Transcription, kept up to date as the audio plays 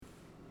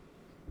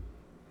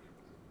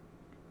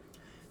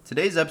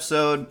Today's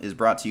episode is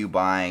brought to you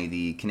by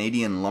the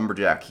Canadian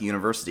Lumberjack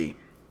University.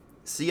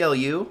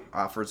 CLU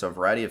offers a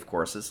variety of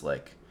courses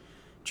like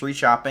tree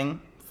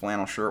chopping,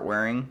 flannel shirt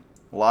wearing,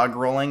 log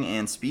rolling,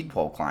 and speed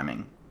pole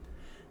climbing.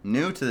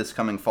 New to this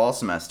coming fall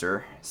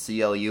semester,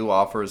 CLU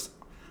offers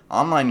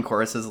online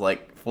courses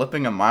like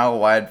flipping a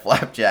mile-wide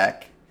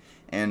flapjack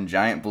and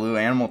giant blue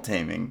animal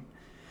taming.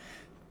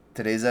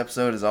 Today's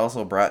episode is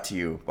also brought to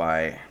you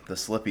by the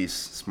Slippy's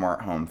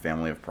Smart Home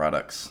family of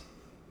products.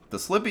 The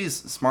Slippy's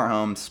Smart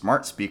Home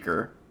Smart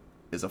Speaker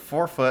is a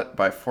 4-foot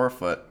by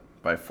 4-foot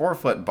by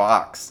 4-foot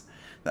box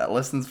that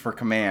listens for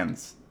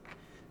commands.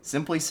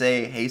 Simply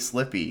say, "Hey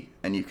Slippy,"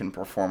 and you can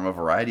perform a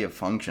variety of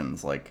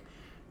functions like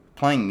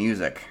playing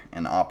music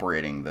and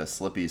operating the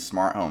Slippy's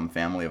Smart Home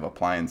family of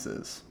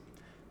appliances.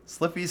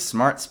 Slippy's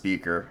Smart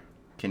Speaker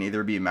can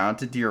either be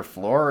mounted to your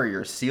floor or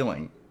your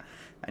ceiling,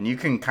 and you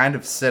can kind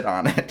of sit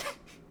on it.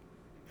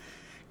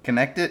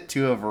 Connect it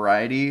to a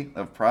variety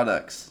of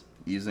products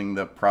using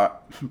the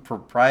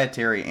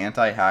proprietary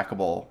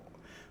anti-hackable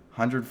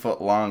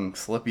 100-foot-long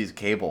Slippy's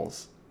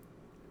cables.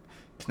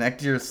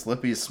 Connect your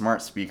Slippy's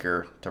smart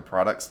speaker to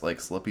products like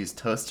Slippy's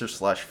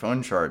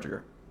toaster/phone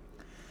charger,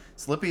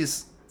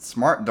 Slippy's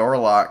smart door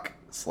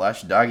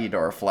lock/doggy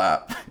door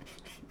flap,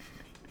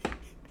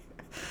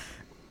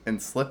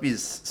 and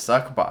Slippy's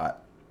Suckbot,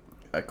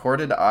 a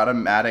corded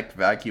automatic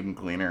vacuum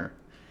cleaner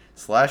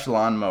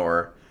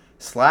 /lawnmower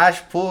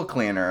 /pool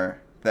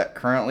cleaner that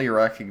currently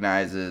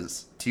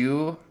recognizes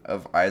 2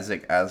 of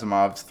Isaac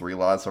Asimov's 3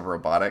 laws of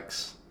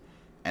robotics,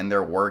 and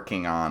they're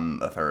working on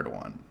the 3rd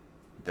one.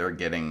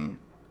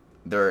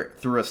 They're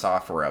through a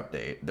software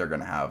update, they're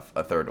going to have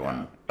a 3rd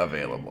one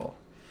available.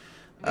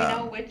 Do you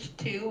know which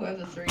 2 of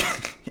the 3?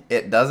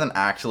 It doesn't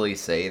actually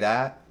say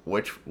that,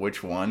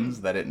 which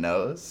ones that it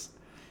knows.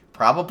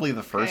 Probably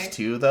the first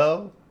 2,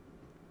 though.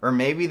 Or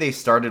maybe they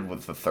started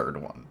with the 3rd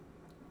one.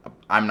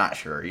 I'm not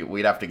sure.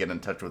 We'd have to get in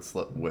touch with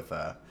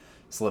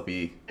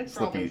Slippy. It's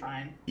probably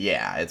fine.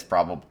 Yeah, it's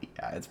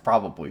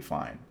probably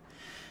fine.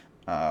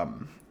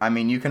 I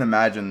mean, you can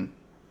imagine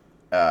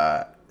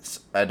a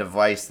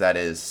device that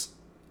is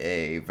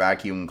a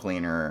vacuum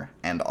cleaner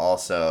and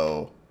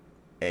also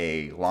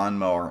a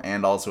lawnmower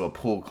and also a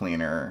pool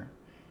cleaner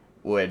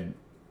would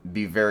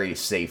be very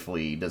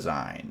safely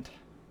designed.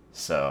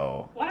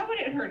 So why would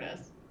it hurt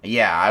us?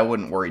 Yeah, I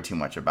wouldn't worry too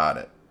much about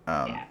it.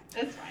 Yeah,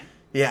 that's fine.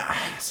 Yeah,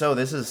 so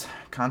this is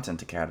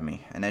Content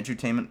Academy, an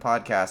edutainment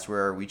podcast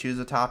where we choose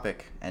a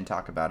topic and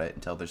talk about it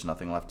until there's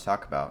nothing left to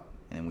talk about,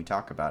 and then we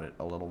talk about it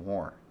a little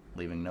more,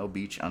 leaving no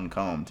beach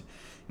uncombed.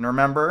 And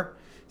remember,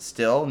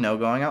 still no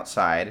going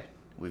outside.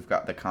 We've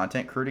got the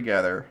content crew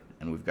together,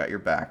 and we've got your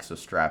back, so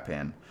strap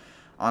in.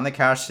 On the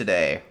couch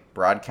today,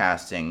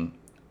 broadcasting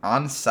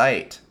on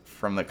site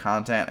from the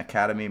Content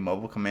Academy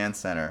Mobile Command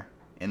Center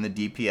in the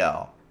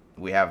DPL,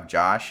 we have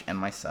Josh and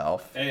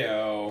myself.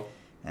 Heyo.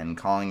 And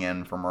calling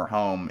in from her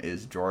home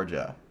is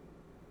Georgia.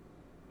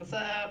 What's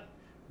up?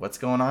 What's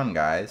going on,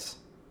 guys?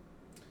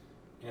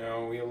 You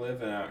know, we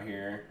live out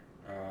here.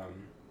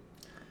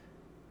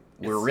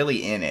 We're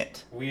really in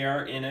it. We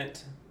are in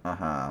it.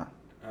 Uh-huh.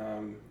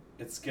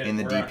 It's getting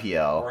in the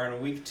DPL. We're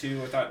on week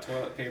 2 without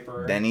toilet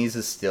paper. Denny's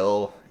is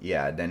still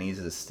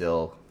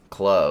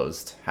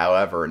closed.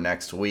 However,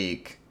 next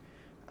week,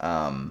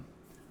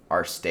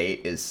 our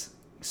state is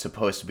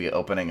supposed to be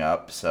opening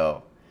up,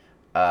 so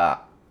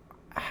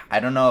I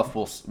don't know if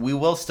we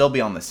will still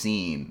be on the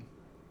scene.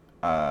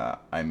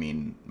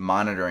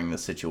 Monitoring the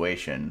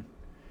situation.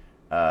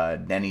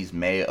 Denny's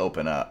may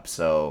open up,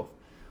 so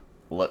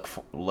look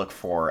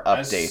for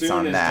updates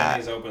on that.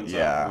 As soon as Denny's opens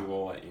up, we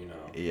will let you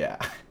know. Yeah.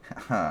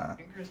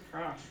 Fingers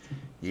crossed.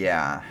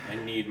 Yeah. I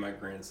need my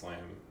Grand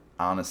Slam.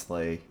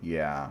 Honestly,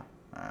 yeah.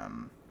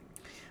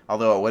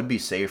 Although it would be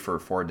safer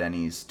for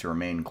Denny's to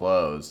remain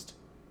closed.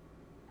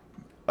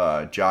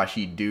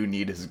 Joshy do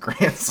need his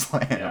Grand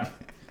Slam. Yeah.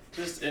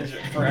 Just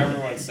for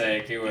everyone's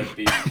sake, it would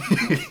be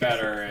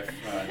better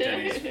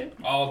if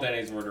all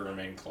Denny's were to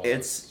remain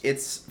closed.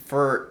 It's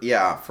for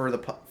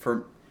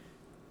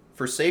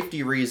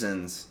safety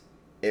reasons.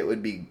 It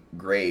would be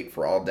great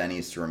for all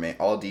Denny's to remain,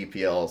 all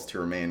DPLs to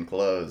remain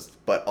closed,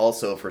 but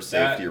also for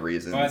safety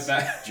reasons,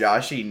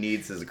 Joshy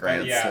needs his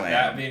Grand Slam.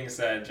 That being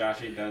said,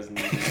 Joshy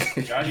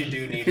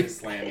do need his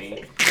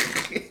Slammy.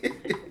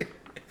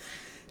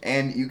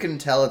 And you can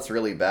tell it's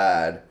really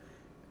bad.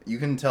 You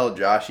can tell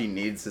Joshy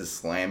needs his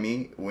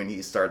Slammy when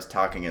he starts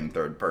talking in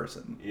 3rd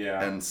person.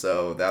 Yeah. And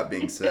so, that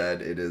being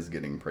said, it is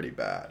getting pretty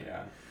bad.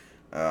 Yeah.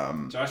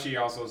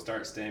 Joshy also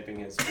starts stamping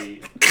his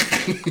feet.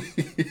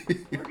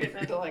 We're getting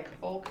into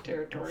Hulk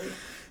territory.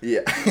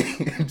 Yeah.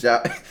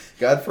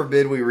 God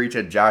forbid we reach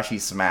a Joshy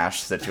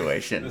smash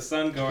situation. The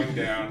sun going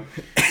down.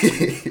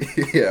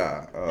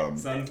 Yeah.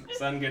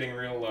 Sun getting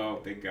real low,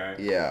 big guy.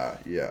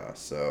 Yeah.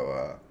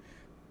 So,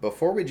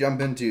 before we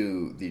jump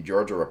into the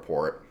Georgia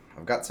report,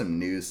 I've got some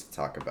news to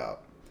talk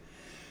about.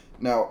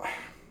 Now,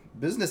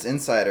 Business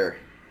Insider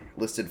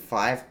listed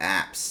 5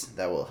 apps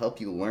that will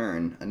help you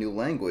learn a new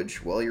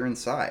language while you're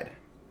inside.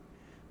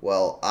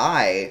 Well,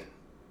 I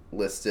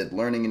listed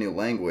learning a new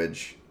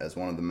language as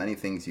one of the many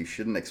things you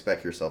shouldn't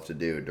expect yourself to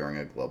do during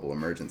a global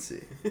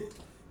emergency.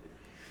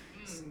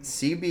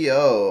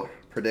 CBO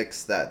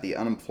predicts that the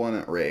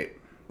unemployment rate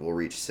will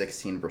reach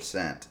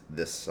 16%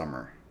 this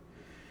summer.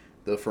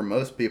 Though for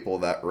most people,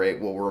 that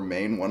rate will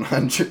remain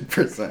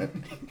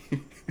 100%.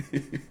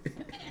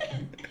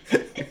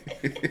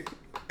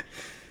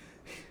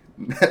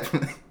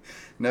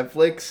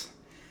 Netflix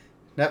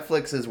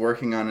is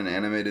working on an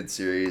animated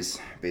series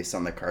based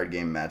on the card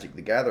game Magic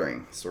the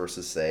Gathering.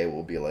 Sources say it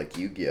will be like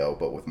Yu-Gi-Oh,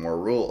 but with more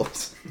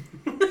rules.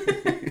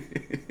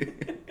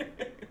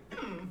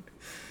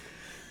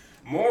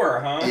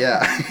 More, huh?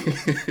 Yeah.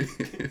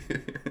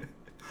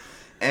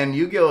 And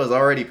Yu-Gi-Oh is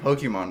already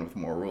Pokemon with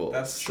more rules.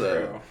 That's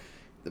true.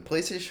 The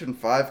PlayStation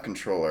 5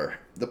 controller.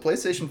 The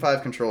PlayStation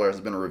 5 controller has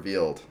been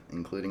revealed,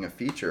 including a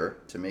feature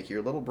to make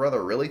your little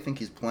brother really think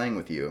he's playing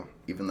with you,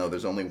 even though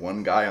there's only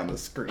one guy on the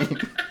screen.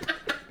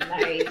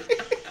 Nice.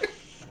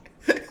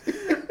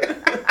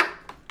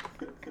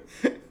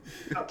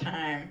 About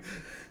time.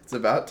 It's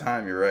about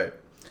time, you're right.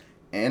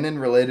 And in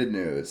related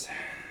news,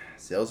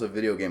 sales of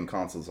video game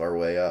consoles are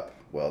way up,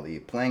 while the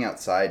playing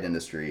outside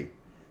industry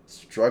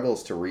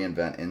struggles to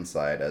reinvent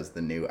inside as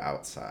the new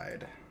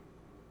outside.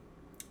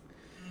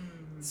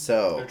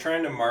 So they're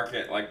trying to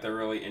market like the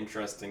really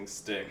interesting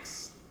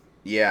sticks.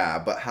 Yeah,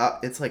 but how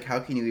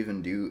can you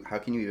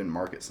even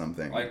market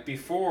something? Like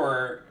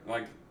before,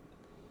 like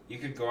you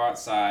could go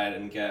outside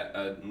and get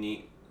a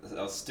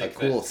stick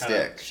cool that's kind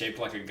stick of shaped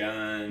like a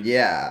gun.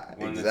 Yeah,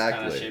 one exactly. that's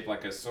kind of shaped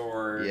like a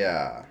sword.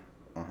 Yeah.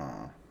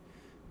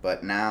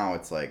 But now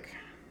it's like,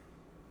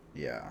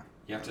 yeah.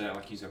 You have to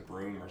like use a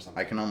broom or something.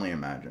 I can only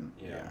imagine.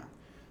 Yeah.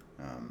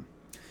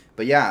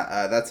 But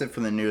yeah, that's it for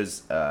the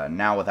news.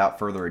 Now, without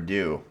further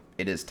ado,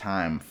 it is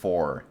time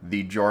for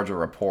the Georgia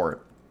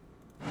Report.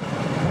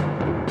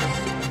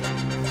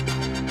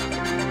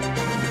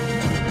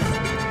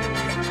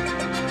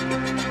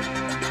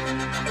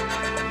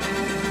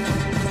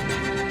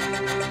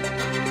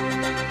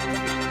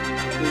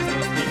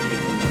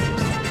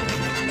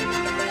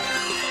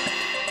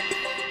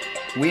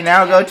 We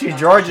now go to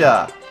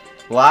Georgia,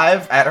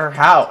 live at her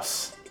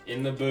house.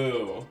 In the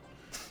boo.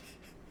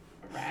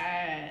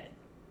 Right.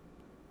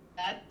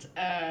 That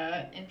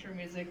intro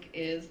music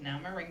is now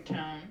my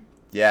ringtone.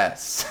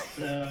 Yes.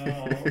 So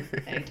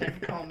anytime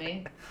you call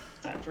me,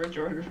 it's time for a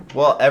Georgia Report.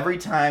 Well, every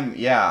time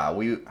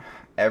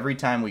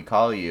we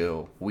call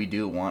you, we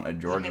do want a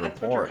Georgia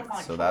Report.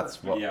 So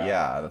that's what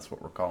that's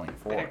what we're calling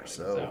for. Exactly.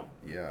 So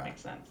yeah.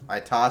 Makes sense. I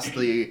tossed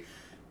the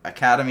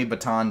Academy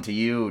baton to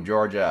you,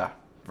 Georgia,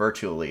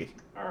 virtually.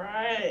 All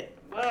right.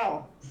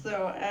 Well,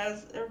 so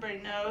as everybody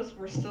knows,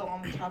 we're still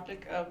on the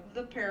topic of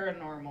the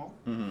paranormal.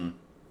 Mm-hmm.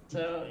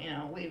 So,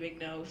 leaving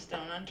no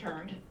stone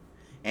unturned.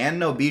 And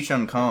no beach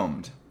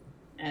uncombed.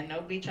 And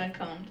no beach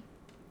uncombed.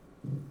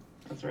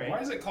 That's right. Why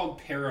is it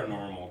called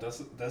paranormal?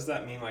 Does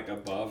that mean like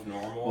above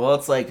normal? Well,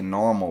 it's like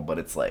normal, but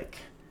it's like,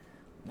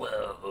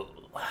 whoa.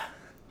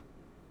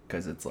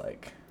 Because it's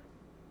like,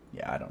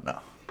 yeah, I don't know.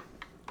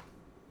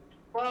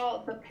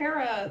 Well, the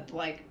para,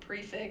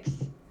 prefix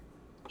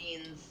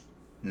means...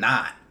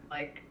 Not.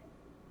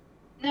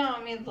 No,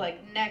 it means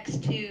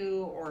next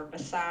to or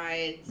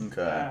besides,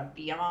 Okay.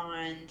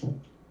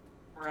 beyond,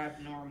 or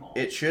abnormal.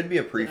 It should be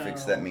a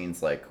prefix that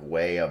means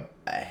way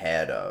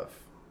ahead of.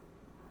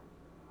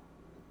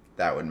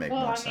 That would make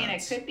more sense. Well, I mean,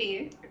 it could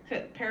be.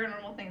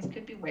 Paranormal things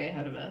could be way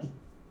ahead of us.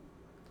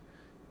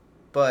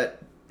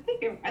 But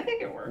I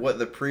think it works. What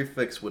the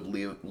prefix would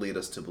lead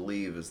us to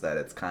believe is that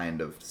it's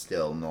kind of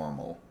still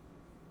normal.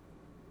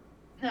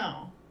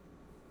 No.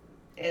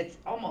 It's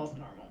almost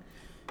normal.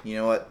 You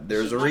know what?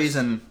 There's a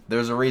reason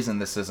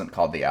this isn't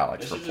called the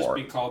Alex Report. It should Report.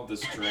 just be called the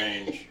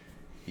Strange.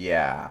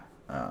 Yeah.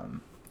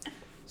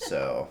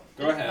 So.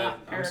 Go ahead.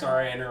 I'm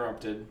sorry I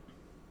interrupted.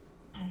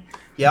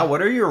 Yeah,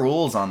 what are your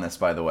rules on this,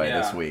 by the way,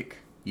 this week?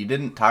 You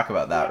didn't talk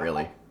about that,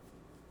 really.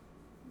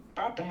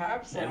 About to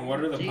have some. And what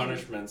are the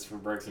punishments for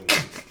breaking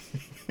them?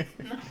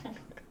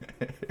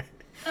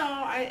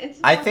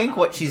 I think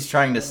what she's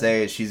trying to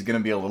say is she's going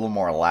to be a little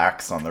more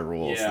lax on the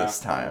rules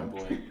this time.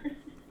 Probably.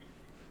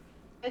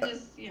 I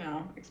just,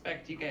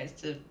 expect you guys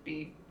to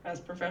be as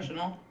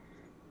professional.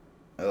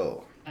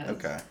 Oh,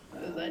 okay.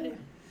 As I do.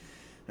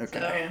 Okay.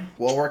 So,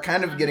 well, we're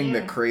kind of getting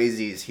the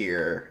crazies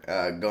here,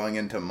 going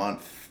into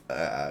month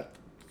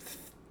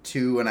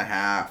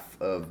 2.5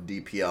 of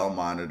DPL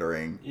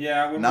monitoring.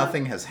 Yeah.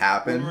 Nothing has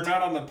happened. When we're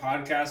not on the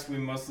podcast, we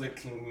mostly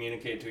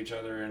communicate to each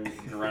other in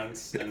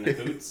grunts and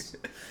hoots.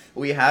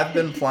 We have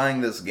been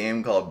playing this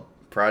game called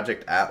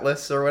Project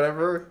Atlas or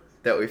whatever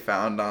that we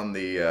found on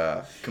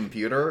the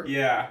computer.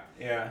 Yeah.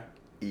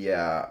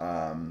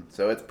 Yeah,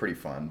 so it's pretty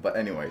fun. But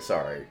anyway,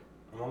 sorry.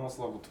 I'm almost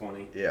level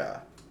 20. Yeah.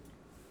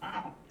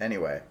 Wow.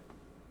 Anyway.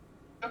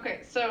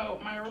 Okay, so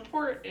my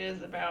report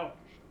is about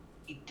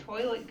the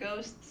toilet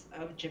ghosts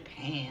of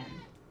Japan.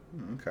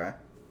 Okay.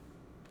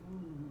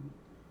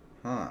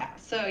 Huh.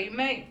 So you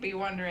might be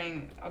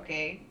wondering,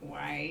 okay,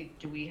 why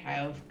do we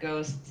have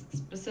ghosts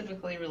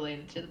specifically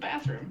related to the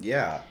bathroom?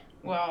 Yeah.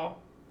 Well,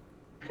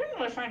 couldn't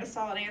really find a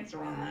solid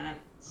answer on that.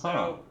 So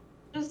Huh.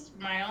 just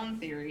my own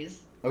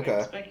theories. Okay.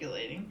 I'm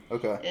speculating.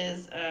 Okay.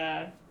 Is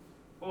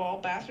well,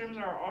 bathrooms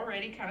are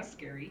already kind of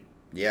scary.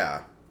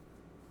 Yeah.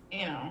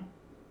 You know,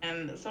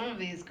 and some of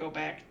these go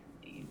back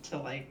to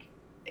like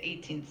the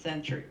 18th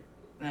century.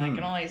 And I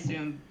can only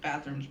assume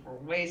bathrooms were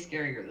way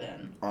scarier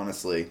then.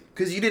 Honestly,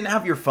 because you didn't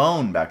have your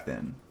phone back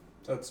then.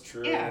 That's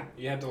true. Yeah.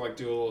 You had to like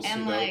do a little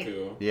And,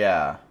 Sudoku.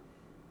 Yeah.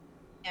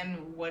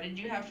 And what did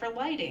you have for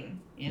lighting?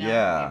 You know,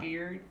 Yeah. maybe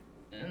you're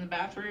in the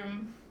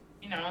bathroom,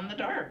 you know, in the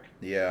dark.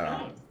 Yeah.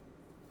 Who knows?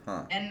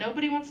 Huh. And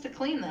nobody wants to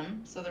clean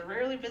them, so they're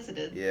rarely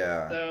visited.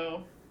 Yeah.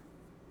 So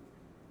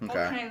all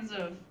Okay. kinds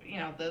of, you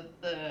know,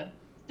 the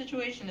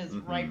situation is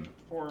Mhm. ripe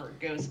for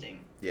ghosting.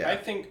 Yeah. I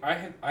think I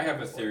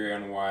have a theory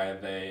on why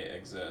they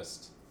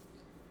exist.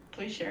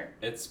 Please share.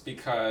 It's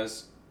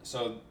because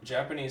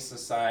Japanese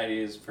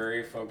society is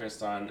very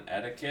focused on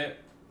etiquette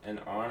and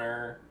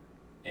honor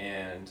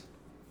and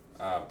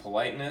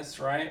politeness,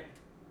 right?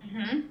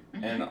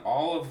 Mm-hmm. And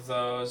all of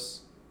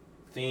those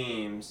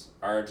themes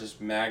are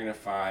just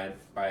magnified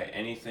by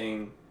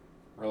anything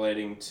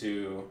relating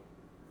to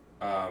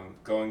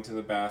going to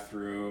the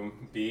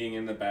bathroom, being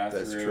in the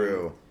bathroom. That's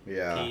true.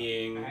 Yeah.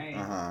 Peeing. Right.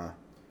 Uh-huh.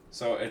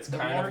 So it's The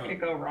kind more of could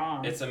go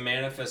wrong. it's a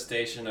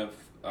manifestation of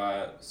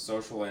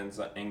social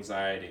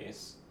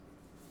anxieties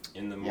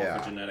in the Yeah.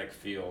 morphogenetic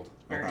field.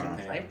 Very Uh-huh.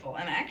 insightful.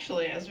 And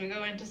actually, as we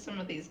go into some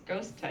of these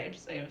ghost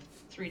types, I have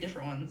 3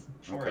 different ones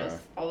for Okay. us.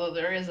 Although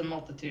there is a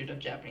multitude of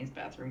Japanese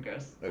bathroom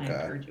ghosts. Okay. I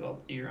encourage you all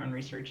to do your own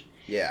research.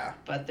 Yeah.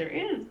 But there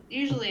is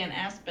usually an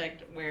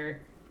aspect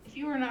where if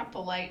you are not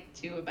polite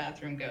to a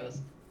bathroom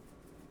ghost,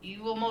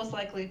 you will most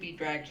likely be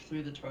dragged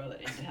through the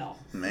toilet into hell.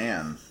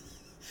 Man.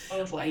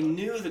 Most I likely.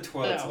 knew the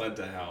toilets So- led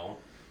to hell.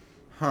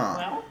 Huh.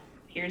 Well,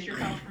 here's your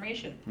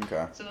confirmation.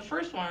 Okay. So the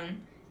first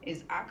one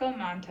is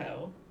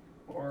Akamanto,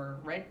 or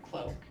Red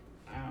Cloak.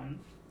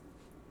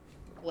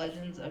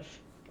 Legends of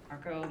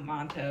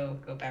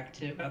Akamanto go back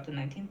to about the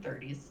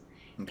 1930s.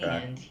 Okay.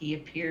 And he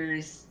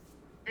appears.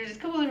 There's a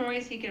couple different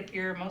ways he could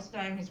appear. Most of the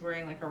time, he's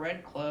wearing like a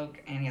red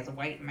cloak and he has a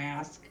white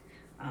mask.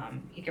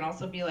 He can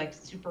also be like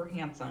super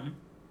handsome.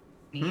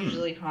 He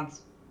usually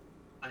haunts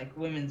like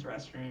women's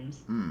restrooms.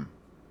 Hmm.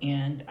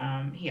 And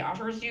he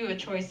offers you a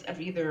choice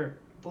of either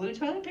blue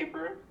toilet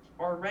paper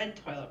or red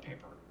toilet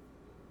paper.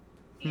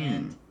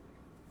 And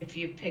if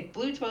you pick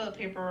blue toilet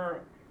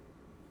paper,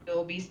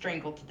 you'll be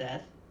strangled to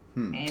death.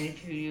 Hmm. And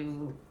if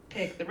you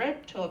pick the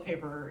red toilet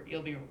paper,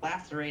 you'll be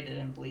lacerated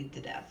and bleed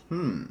to death.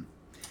 Hmm.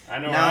 I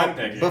know Now, what I'm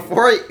picking.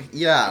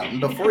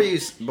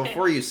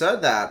 before you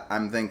said that,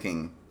 I'm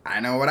thinking I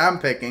know what I'm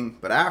picking,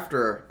 but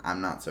after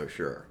I'm not so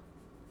sure.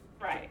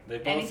 Right. They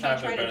And both if you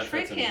have try their to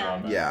trick benefits and him,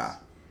 drawbacks. Yeah.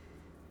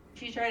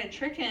 if you try to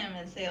trick him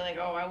and say like,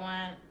 "Oh, I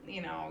want,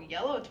 you know,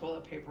 yellow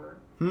toilet paper,"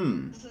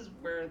 Hmm. this is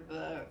where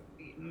the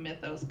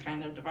mythos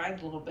kind of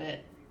divides a little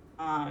bit.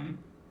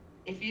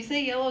 If you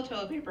say yellow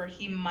toilet paper,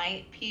 he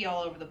might pee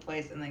all over the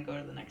place and then go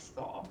to the next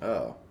stall.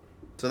 Oh.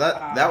 So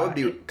that would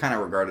be kind of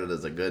regarded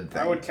as a good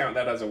thing. I would count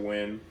that as a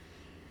win.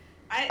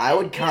 I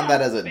would count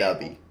that as a fair.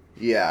 W.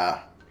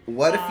 Yeah.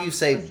 What if you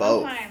say But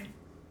both?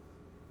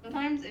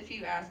 Sometimes if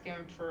you ask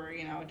him for,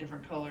 you know, a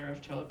different color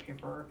of toilet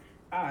paper,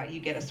 you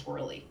get a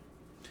swirly.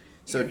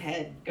 So- Your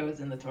head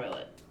goes in the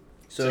toilet.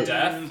 So To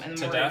death? And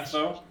To more death,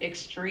 though?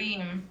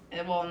 Extreme,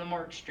 and well, in the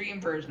more extreme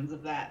versions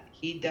of that,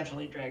 he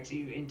definitely drags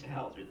you into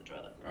hell through the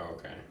toilet. Oh,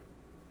 okay.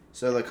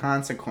 So the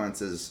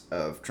consequences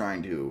of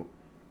trying to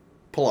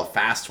pull a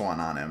fast one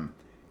on him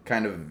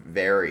kind of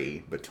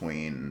vary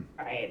between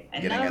Right.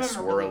 And Getting none a of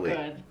them are really swirly.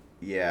 good.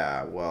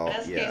 yeah, well,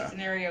 Best case yeah.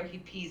 scenario, he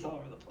pees all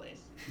over the place.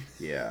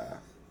 Yeah.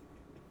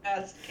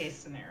 Best case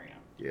scenario.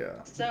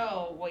 Yeah.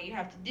 So what you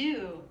have to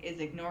do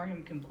is ignore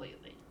him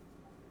completely.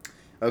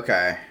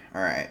 Okay.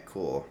 All right,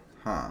 cool.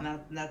 Huh. And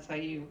that's how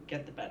you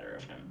get the better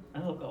of him.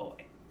 And he'll go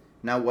away.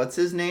 Now what's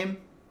his name?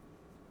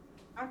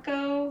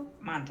 Akko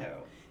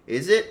Manto.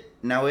 Is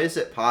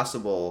it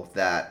possible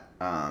that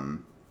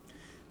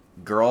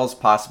girls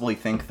possibly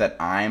think that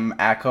I'm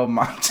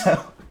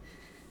Akamanto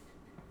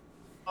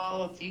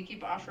Oh, do you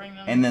keep offering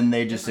them? and then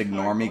they just different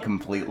ignore me colored toilet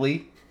completely?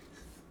 paper?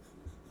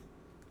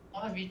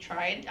 Well, have you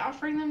tried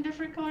offering them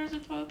different colors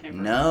of toilet paper?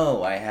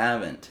 No, I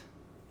haven't.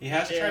 He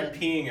has tried Shit.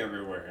 peeing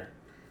everywhere.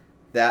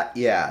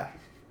 Yeah.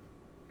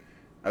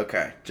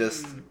 Okay,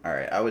 just Hmm. all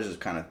right. I was just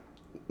kind of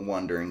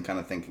wondering, kind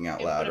of thinking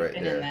out It loud would've right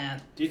been there. in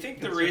that. Do you think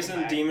the Good reason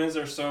circle back. demons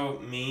are so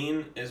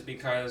mean is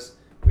because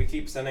we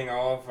keep sending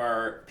all of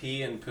our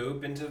pee and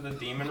poop into the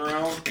demon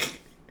realm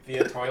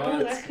via Oh,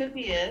 toilets? that could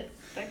be it.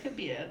 That could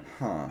be it.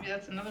 Huh? Maybe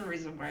that's another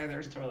reason why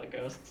there's toilet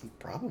ghosts.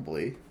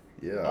 Probably.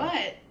 Yeah.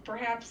 But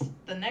perhaps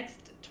the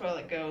next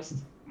toilet ghost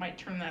might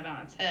turn that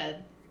on its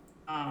head.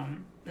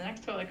 The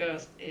next toilet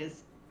ghost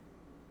is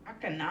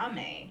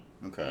Akaname.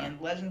 Okay. And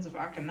legends of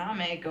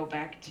Akaname go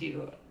back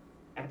to,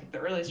 I think the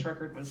earliest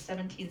record was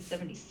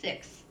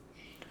 1776.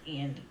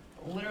 And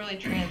literally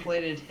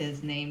translated,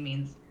 his name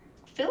means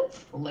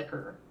filth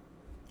liquor.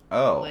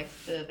 Oh.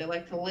 They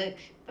like to lick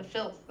the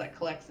filth that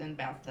collects in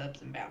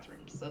bathtubs and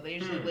bathrooms. So they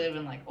usually Hmm. live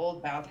in like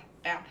old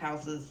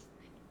bathhouses,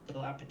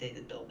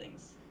 dilapidated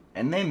buildings.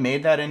 And they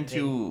made that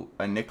into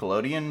a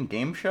Nickelodeon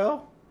game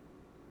show?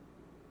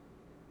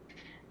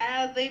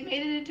 They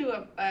made it into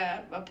a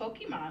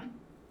Pokemon.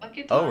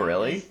 Lucky Oh,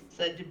 really? is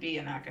said to be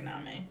an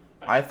Akoname.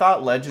 but I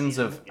thought Legends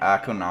you of look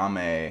at that.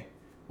 Akoname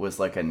was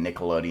like a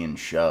Nickelodeon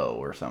show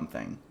or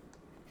something.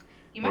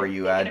 You where might be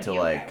you thinking had of to, Yokai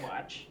like-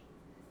 Watch.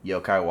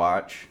 Yokai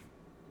Watch?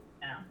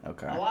 Yeah.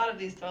 Okay. A lot of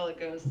these toilet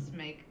ghosts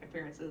make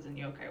appearances in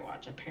Yokai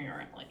Watch,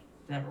 apparently.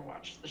 Never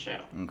watched the show.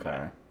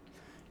 Okay.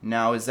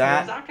 Now, is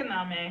Whereas that...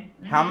 Akoname.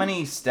 How mhm.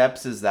 many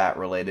steps is that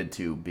related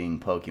to being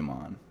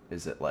Pokemon?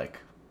 Is it like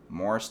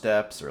more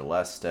steps or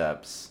less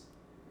steps?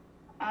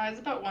 It's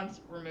about once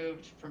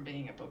removed from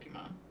being a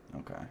Pokemon.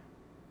 Okay.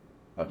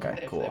 Okay,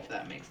 if, cool. If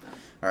that makes sense.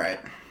 All right.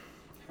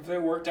 Have they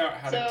worked out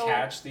how to So-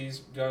 catch these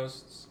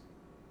ghosts?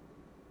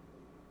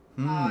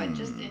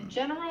 Just in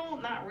general,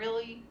 not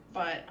really.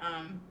 But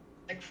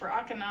like for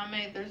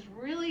Akoname, there's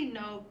really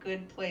no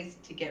good place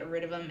to get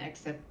rid of him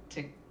except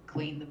to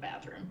clean the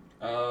bathroom.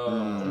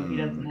 Oh. So he Hmm.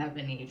 doesn't have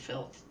any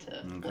filth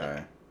to lick.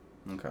 Okay.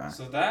 Okay.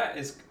 So that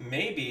is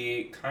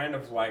maybe kind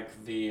of like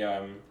the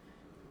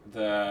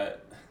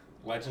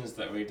legends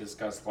that we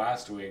discussed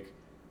last week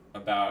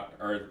about,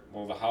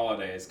 the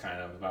holidays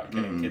kind of about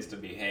getting Mhm. kids to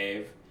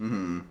behave.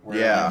 Mm-hmm. Where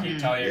Yeah. like, you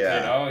tell your Yeah.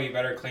 kid, oh, you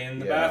better clean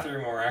the Yeah.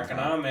 bathroom or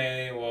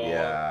Akoname will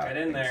Yeah. get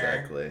in there.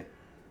 Exactly.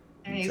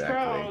 And he's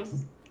Exactly.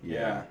 gross.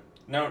 Yeah.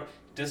 Now,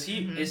 is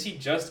he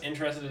just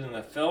interested in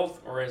the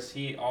filth, or does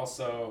he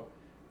also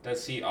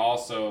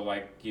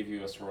like give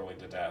you a swirly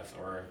to death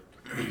or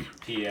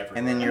pee everywhere?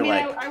 And then I you're mean,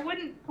 like- I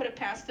wouldn't put it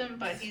past him,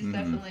 but he's Mhm.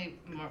 definitely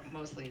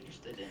mostly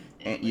interested in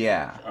And,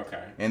 yeah.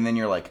 Okay. And then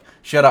you're like,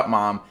 shut up,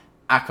 Mom.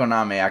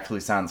 Akoname actually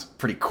sounds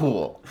pretty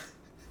cool.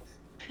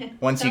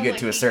 Once you Sounds get like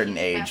to a he certain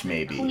keeps age, bathroom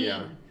maybe. clean.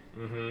 Yeah.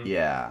 Mm-hmm.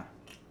 Yeah.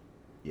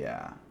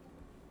 Yeah.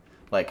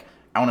 Like,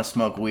 I want to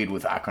smoke weed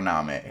with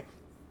Akoname.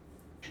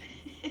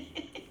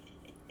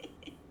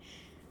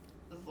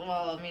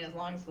 Well, I mean, as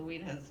long as the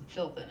weed has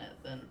filth in it,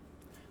 then.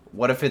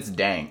 What if it's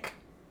dank?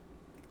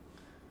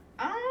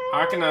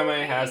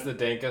 Akoname has the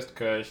dankest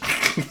kush.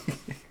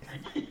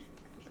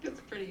 It's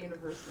pretty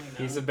universally known.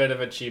 He's a bit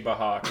of a Chiba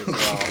hawk as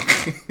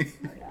well.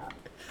 Yeah.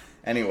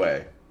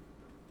 Anyway.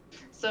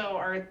 So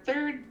our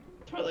third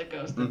toilet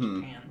ghost in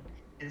Mhm. Japan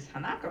is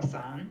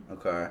Hanako-san,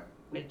 Okay.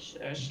 which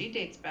she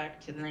dates back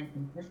to the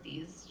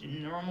 1950s. She's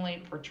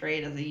normally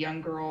portrayed as a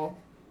young girl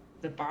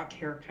with a bobbed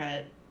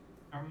haircut,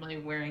 normally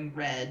wearing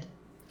red.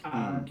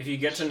 If you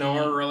get to know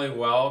her really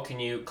well, can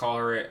you call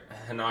her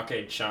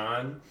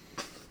Hanake-chan?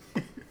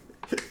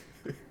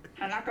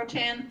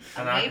 Hanako-chan?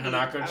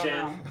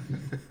 Hanako-chan?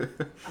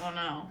 I don't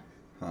know.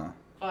 Huh.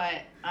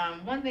 But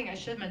one thing I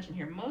should mention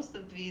here, most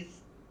of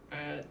these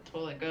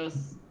toilet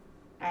ghosts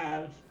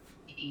have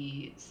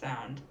the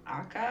sound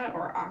aka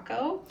or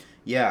ako,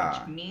 Yeah.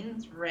 which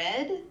means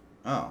red.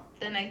 Oh.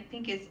 Then I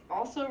think it's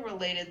also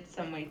related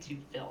some way to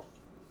filth.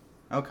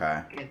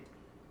 Okay.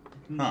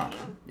 Huh.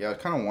 meaning. Yeah, I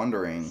was kind of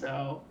wondering.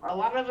 So a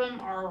lot of them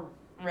are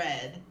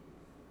red,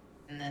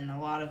 and then a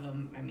lot of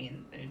them, I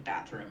mean, the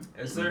bathroom.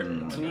 Is there?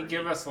 Mhm. Can you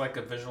give us like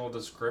a visual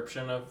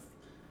description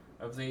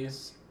of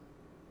these?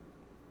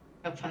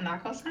 Of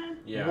Hanako-san?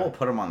 Yeah. We'll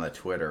put them on the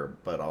Twitter,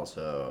 but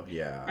also,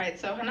 yeah. Right,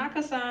 so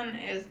Hanako-san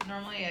is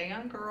normally a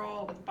young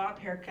girl with a bob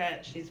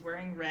haircut. She's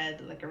wearing red,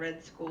 like a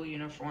red school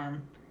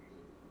uniform.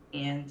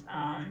 And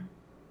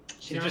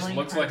She just normally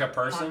looks like a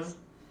person? haunts-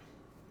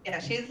 Yeah,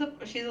 she's a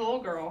little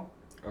girl.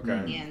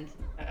 Okay. And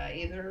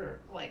either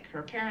like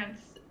her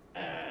parents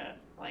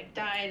like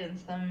died in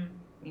some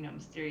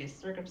mysterious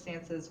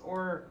circumstances,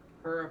 or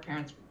her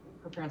parents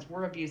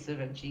were abusive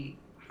and she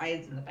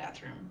hides in the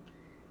bathroom.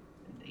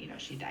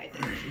 She died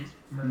there. She was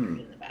murdered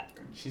in the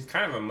bathroom. She's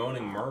kind of a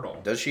moaning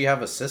Myrtle. Does she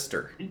have a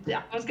sister?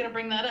 Yeah, I was gonna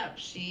bring that up.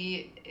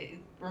 It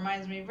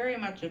reminds me very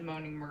much of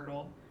Moaning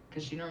Myrtle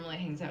because she normally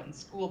hangs out in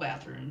school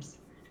bathrooms.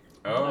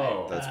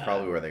 Oh. But, That's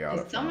probably where they got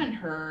to it summon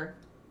from. her,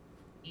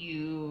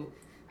 you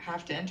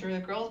have to enter the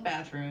girls'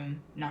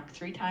 bathroom, knock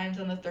 3 times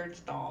on the 3rd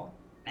stall,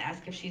 and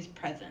ask if she's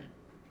present.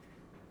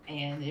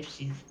 And if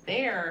she's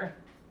there,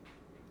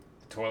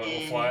 The toilet will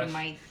then flush. you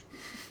might.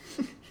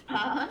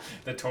 Huh?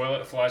 The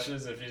toilet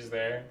flushes if she's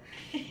there.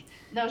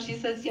 No, she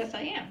says, "Yes,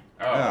 I am.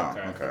 Oh, Oh,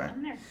 okay. okay.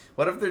 I'm there."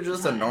 What if they're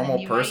just a And normal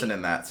you person might-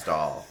 in that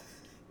stall?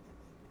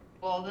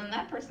 Well, then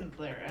that person's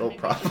there. They'll Maybe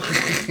probably-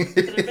 she's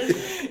considered a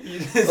visitor. You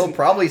just- They'll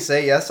probably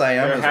say yes, I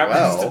am there as happens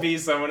well. to be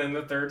someone in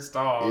the 3rd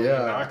stall.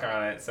 Yeah. You knock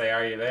on it, say,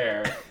 "Are you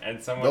there?"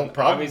 And someone They'll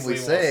probably obviously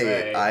say, will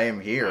say, I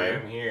am here. I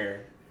am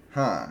here."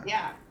 Huh.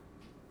 Yeah.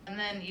 And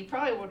then you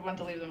probably would want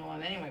to leave them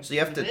alone anyway. So you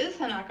have because to- It is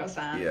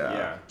Hanako-san. Yeah.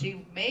 Yeah.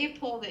 She may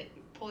pull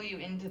you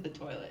into the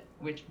toilet,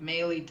 which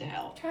may lead to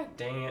hell. God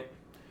dang it.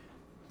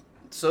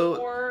 So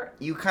Or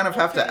you kind of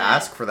have to alternate-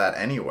 ask for that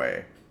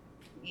anyway.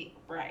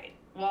 right.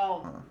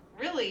 Well, Huh.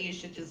 really, you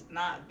should just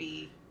not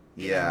be.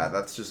 Yeah,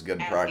 that's just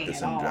good Asking practice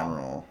at in all.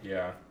 general.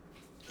 Yeah.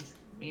 Just,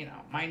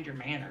 mind your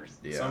manners.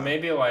 Yeah. So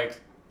maybe like,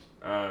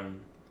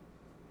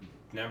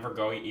 never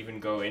go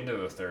into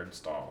the 3rd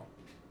stall.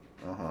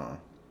 Uh-huh.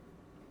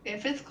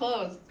 If it's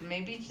closed,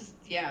 maybe just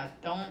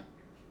don't.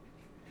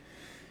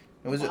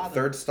 Was it bother.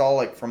 third stall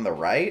like from the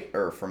right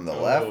or from the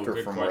Oh, left or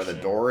good from where the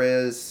question. door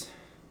is?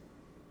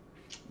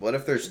 What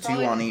if there's Should two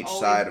probably on just each always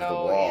side of the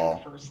go in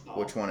wall? first stall.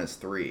 Which one is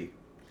 3?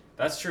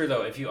 That's true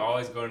though. If you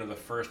always go into the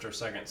first or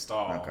second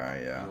stall,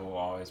 Okay, yeah. you will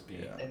always be.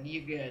 Yeah. Then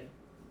you good.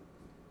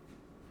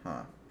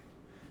 Huh.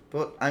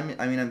 But I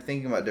mean, I'm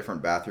thinking about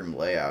different bathroom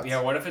layouts.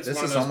 Yeah, what if it's This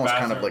one is of those almost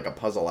kind bathroom- of like a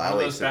puzzle one of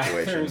alley those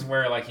bathrooms situation.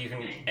 where like you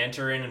can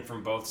enter in and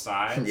from both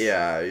sides.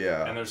 Yeah, And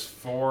yeah. there's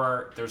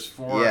four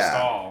Yeah.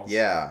 stalls.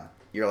 Yeah.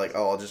 You're like,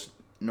 oh, I'll just.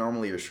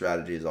 Normally, your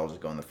strategy is I'll just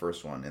go in the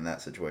first one. In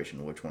that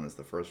situation, which one is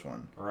the first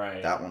one?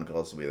 Right. That one could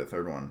also be the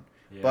third one.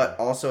 Yeah. But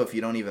also, if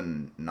you don't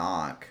even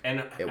knock,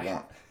 and it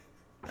won't.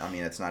 I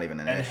mean, it's not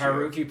even an And issue.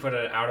 Haruki put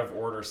an out of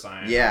order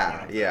sign.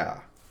 Yeah, yeah.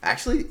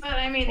 Actually, But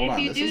I mean, Hold if on,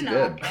 you this do is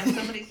knock good. and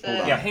somebody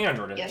says, on. Yeah, hang on,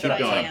 Jordan. Yes, shut up. I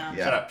Shut up. am.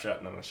 Yeah. Shut up. Shut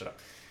up. No, shut up.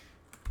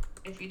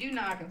 if you do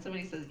knock and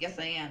somebody says, yes,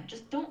 I am,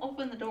 just don't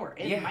open the door.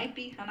 It Yeah. might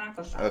be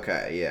Hanako-san.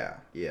 okay, yeah,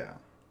 yeah.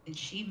 And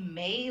she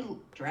may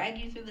drag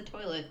you through the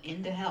toilet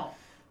into hell.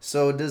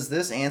 So does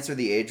this answer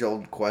the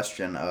age-old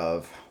question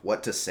of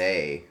what to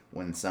say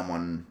when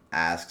someone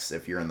asks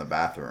if you're in the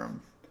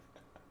bathroom?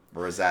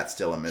 Or is that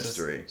still a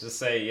mystery? Just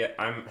say, yeah,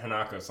 I'm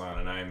Hanako-san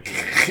and I'm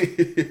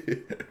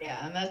here.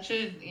 Yeah, and that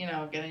should,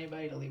 get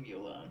anybody to leave you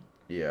alone.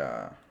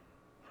 Yeah.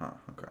 Huh,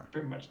 okay.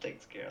 Pretty much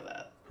takes care of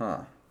that. Huh.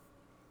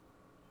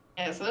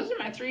 Yeah, so those are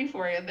my 3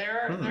 for you.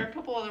 There Hmm. are a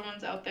couple other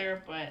ones out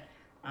there, but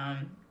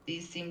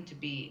these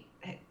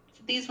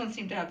ones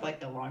seem to have like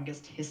the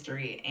longest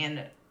history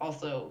and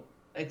also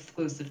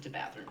exclusive to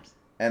bathrooms.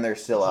 And they're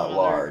still Some out other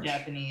large.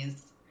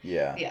 Japanese.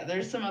 Yeah. Yeah,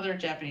 there's some other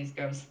Japanese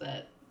ghosts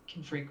that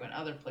can frequent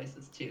other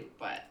places too,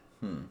 but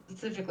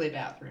specifically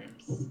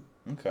bathrooms.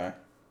 Okay.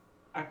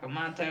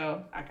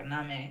 Akumato,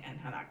 Akaname, and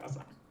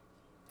Hanako-san.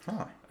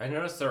 Huh. I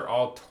noticed they're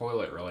all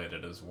toilet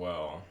related as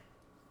well.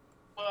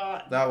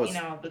 Well, That was-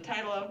 the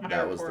title of my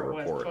that was the report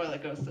was report.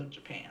 Toilet Ghosts of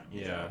Japan.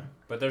 Yeah.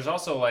 But there's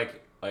also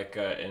like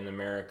in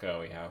America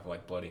we have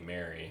like Bloody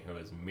Mary who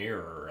is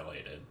mirror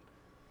related.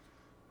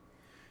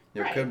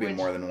 There Right, could be which,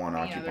 more than one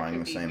there occupying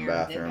could the be same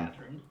mirrors in bathroom.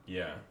 bathrooms.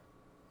 Yeah.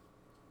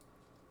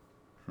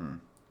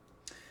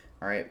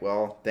 All right.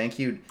 Well, thank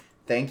you,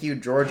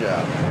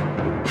 Georgia.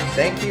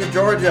 Thank you,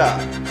 Georgia,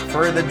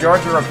 for the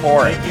Georgia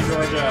report. Thank you,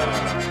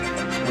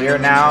 Georgia. We are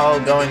now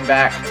going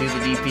back to the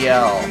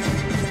DPL.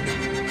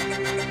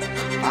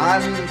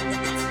 On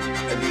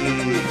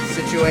the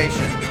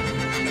situation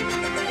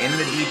in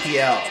the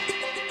DPL,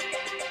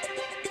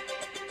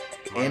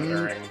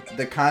 Monitoring. in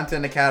the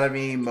Content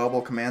Academy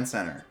Mobile Command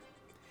Center.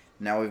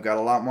 Now we've got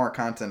a lot more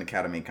Content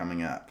Academy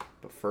coming up,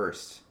 but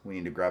first we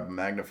need to grab a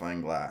magnifying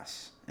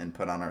glass and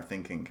put on our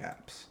thinking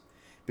caps.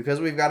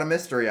 Because we've got a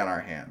mystery on our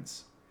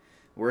hands.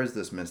 Where is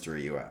this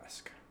mystery, you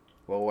ask?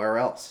 Well, where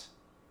else?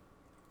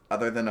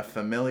 Other than a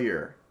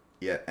familiar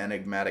yet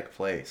enigmatic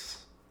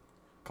place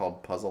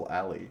called Puzzle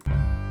Alley.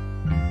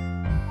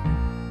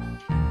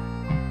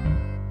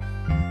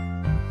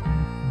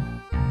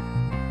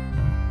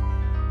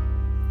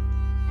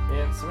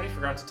 Man, somebody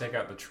forgot to take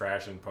out the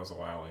trash in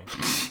Puzzle Alley.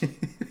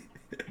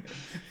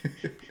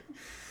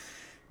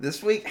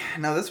 This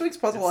week's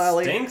Puzzle It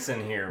Alley. stinks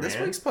in here, man. This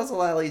week's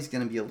Puzzle Alley is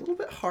going to be a little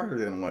bit harder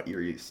than what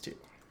you're used to.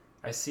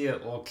 I see a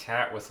little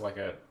cat with like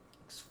a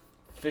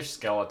fish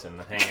skeleton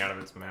hanging out of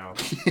its mouth.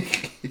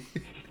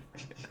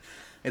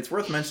 It's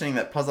worth mentioning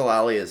that Puzzle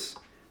Alley is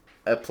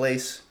a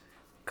place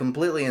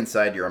completely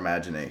inside your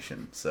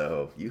imagination,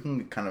 so you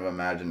can kind of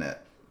imagine it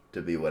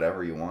to be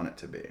whatever you want it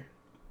to be.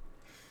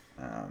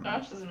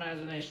 Josh's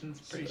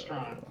imagination's pretty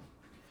strong.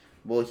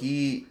 Well,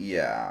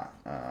 yeah.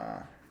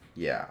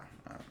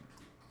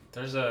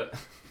 There's a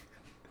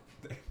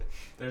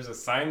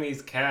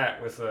Siamese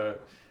cat with a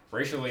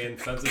racially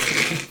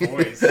insensitive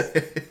voice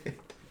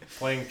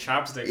playing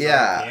chopsticks on the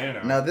Yeah.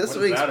 piano. Now this What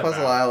is week's that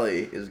Puzzle about?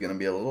 Alley is going to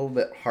be a little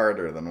bit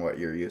harder than what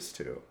you're used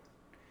to.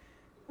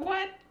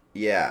 What?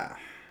 Yeah.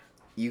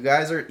 You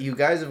guys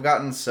have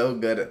gotten so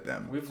good at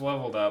them. We've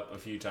leveled up a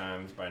few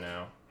times by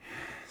now.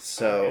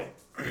 So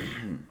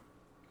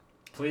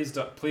Please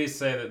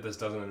say that this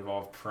doesn't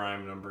involve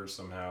prime numbers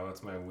somehow.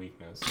 That's my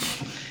weakness.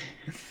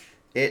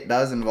 it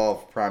does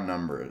involve prime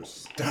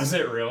numbers. Does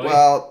it really?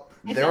 Well,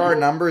 there are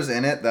numbers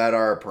in it that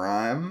are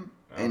prime,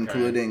 Okay.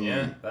 including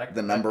Yeah, that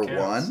the number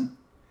counts. 1,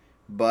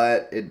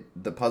 but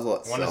the puzzle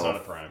itself. One is not a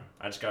prime.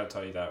 I just gotta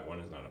tell you that one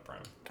is not a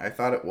prime. I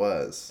thought it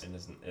was. It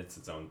isn't. It's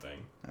its own thing.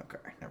 Okay,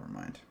 never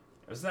mind.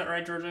 Is that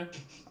right, Georgia?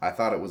 I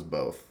thought it was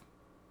both.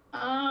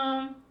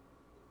 Because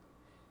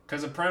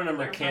a prime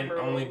number I can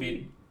remember only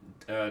be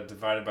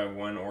divided by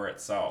 1 or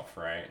itself,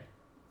 right?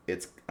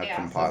 It's a Yeah,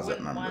 composite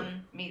so number. wouldn't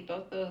one meet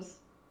both those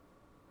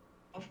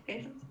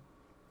qualifications?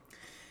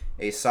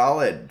 A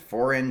solid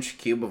 4-inch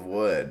cube of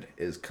wood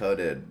is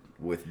coated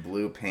with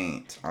blue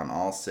paint on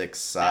all 6 Alex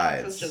is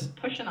sides. just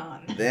pushing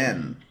on.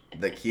 Then,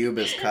 the cube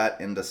is cut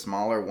into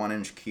smaller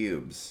 1-inch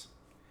cubes.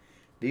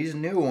 These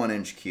new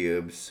 1-inch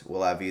cubes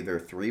will have either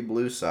 3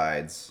 blue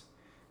sides,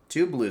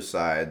 2 blue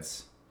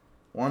sides,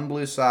 1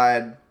 blue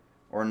side,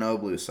 or no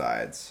blue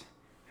sides.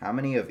 How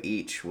many of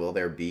each will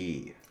there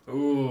be?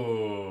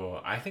 Ooh,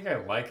 I think I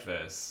like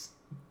this.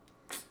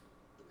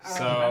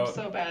 I'm So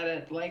so bad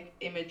at like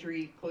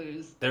imagery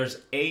clues there's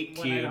 8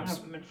 when I don't cubes.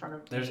 have them in front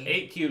of There's me.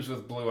 8 cubes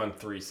with blue on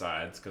 3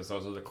 sides because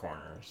those are the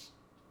corners.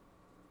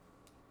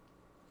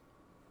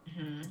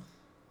 Hmm.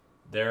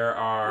 There What's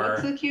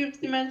are the cube's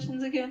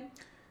dimensions again?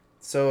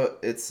 So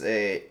it's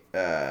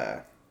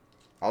I'll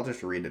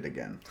just read it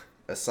again.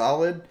 A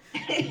solid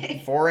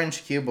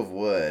 4-inch cube of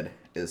wood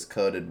is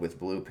coated with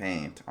blue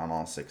paint on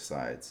all 6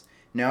 sides.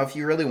 Now, if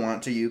you really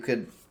want to, you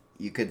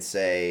could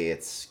say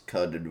it's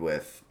coated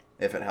with,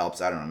 if it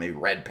helps, I don't know, maybe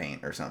red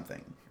paint or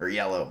something, or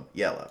yellow,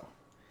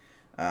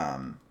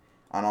 on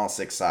all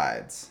 6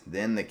 sides.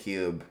 Then the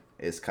cube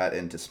is cut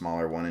into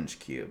smaller 1-inch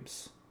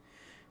cubes.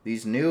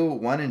 These new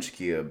 1-inch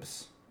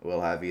cubes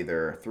will have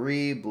either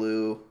 3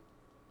 blue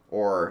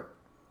or,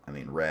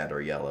 red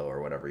or yellow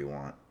or whatever you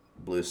want,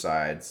 blue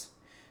sides,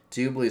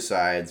 2 blue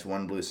sides,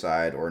 1 blue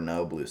side, or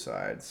no blue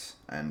sides.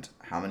 And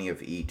how many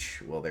of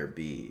each will there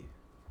be?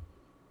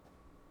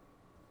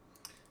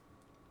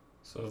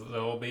 So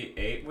there will be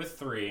 8 with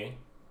 3.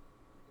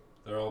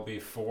 There will be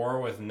 4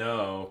 with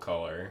no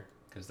color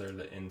because they're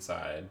the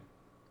inside.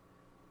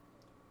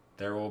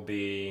 There will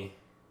be,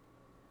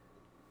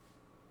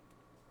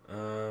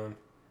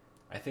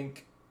 I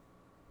think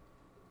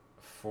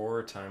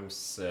 4 times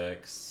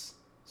 6,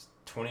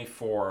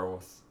 24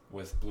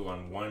 with blue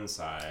on one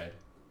side,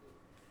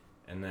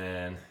 and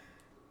then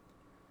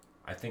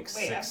I think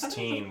Wait, I thought it was a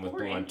 16 with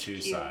blue on 4-inch 2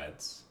 cube.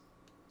 sides.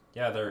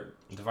 Yeah, they're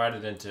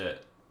divided into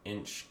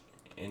inch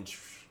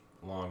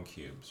long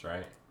cubes,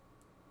 right?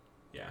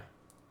 Yeah.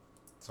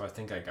 So I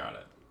think I got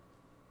it.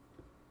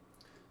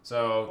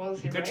 So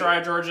Was he good right?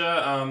 try,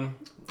 Georgia.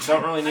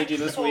 Don't really need you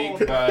this week,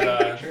 Sold.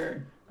 but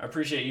Sure. I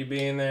appreciate you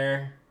being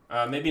there.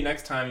 Maybe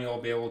next time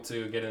you'll be able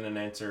to get in an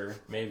answer.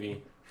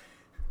 Maybe.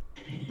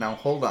 Now,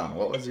 hold on.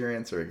 What was your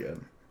answer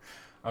again?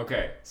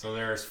 Okay, so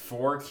there's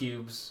 4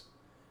 cubes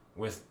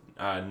with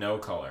no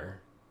color.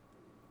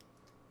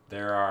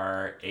 There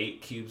are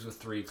 8 cubes with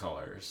 3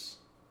 colors.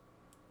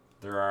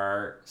 There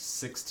are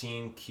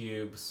 16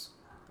 cubes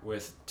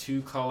with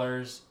 2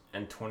 colors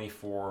and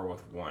 24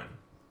 with 1.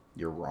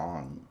 You're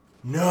wrong.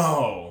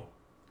 No!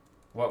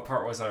 What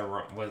part was I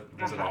wrong?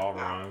 Was it all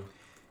wrong?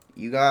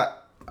 You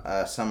got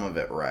some of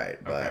it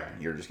right, but Okay.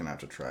 you're just going to have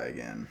to try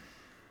again.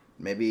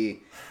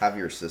 Maybe have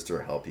your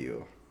sister help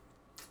you.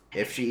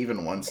 If she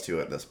even wants to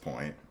at this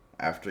point.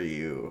 After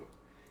you...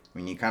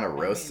 you kind of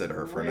roasted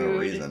her for no rude.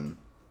 reason.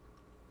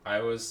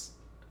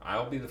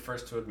 I'll be the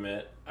first to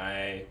admit,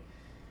 I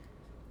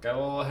got a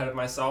little ahead of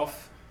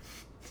myself.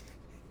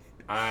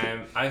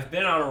 I've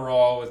been on a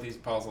roll with these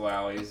puzzle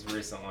alleys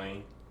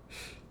recently.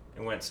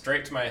 It went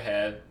straight to my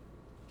head.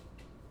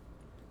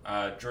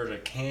 Georgia,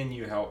 can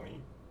you help me?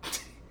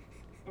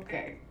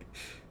 Okay.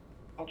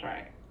 I'll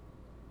try.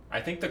 I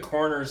think the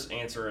corners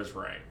answer is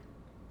right.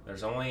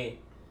 There's only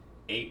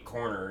 8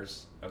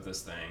 corners of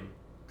this thing,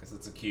 because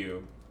it's a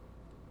cube.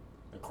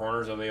 The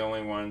corners are the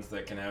only ones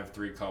that can have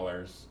 3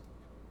 colors.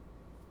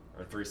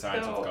 Or 3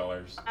 sides So- with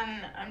colors.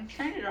 I'm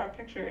trying to draw a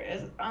picture.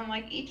 Is on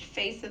like each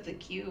face of the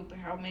cube,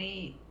 how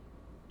many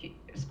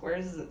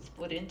squares is it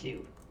split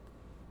into?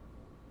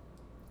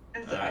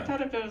 'Cause I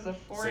thought if it was a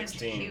 4-inch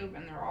 16. cube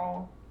and they're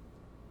all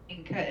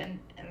being cut and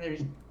they're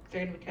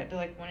gonna be cut to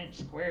like 1-inch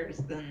squares,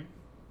 then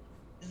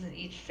isn't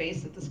each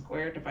face of the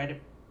square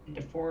divided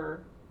into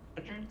 4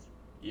 quadrants?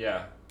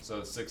 Yeah, so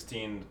it's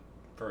 16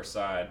 per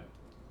side.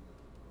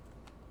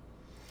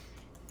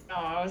 No,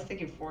 I was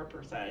thinking 4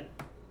 per side.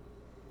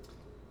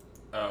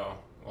 Oh,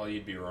 well,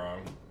 you'd be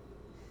wrong.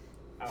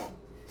 Oh,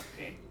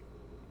 okay.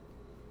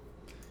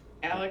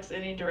 Alex,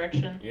 any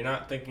direction? You're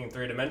not thinking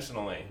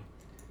 3-dimensionally.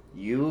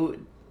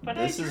 But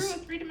This I drew is a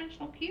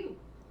 3-dimensional cube.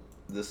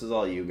 this is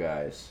all you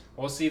guys.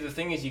 Well, see, the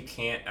thing is, you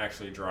can't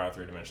actually draw a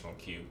 3-dimensional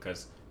cube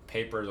because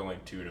paper is only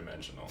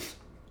 2-dimensional.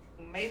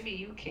 Maybe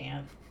you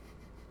can't.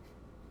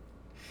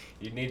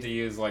 You'd need to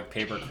use like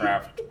paper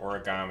craft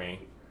origami.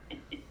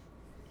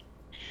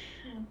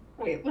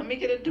 Wait, let me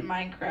get into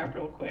Minecraft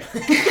real quick.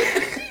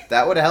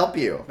 That would help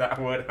you.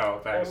 That would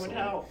help, That actually. would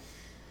help.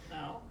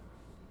 No.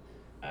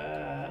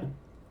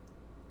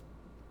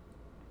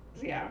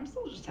 Yeah, I'm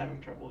still just having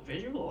trouble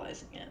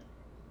visualizing it.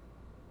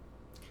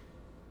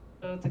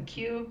 So it's a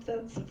cube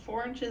that's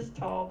 4 inches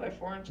tall by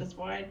 4 inches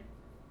wide,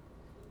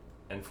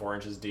 And 4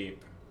 inches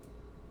deep.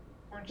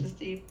 4 inches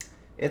deep.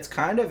 It's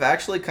kind of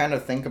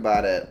think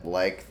about it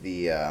like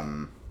the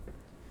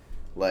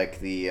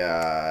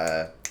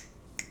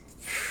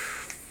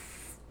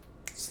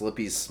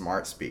Slippy's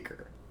smart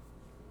speaker.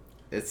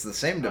 It's the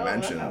same Oh, wow.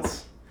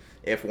 dimensions.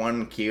 If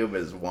one cube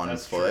is 1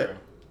 That's foot, true.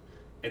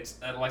 It's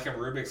like a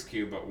Rubik's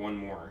Cube, but one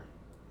more.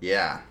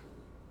 yeah.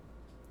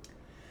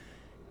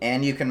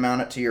 And you can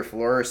mount it to your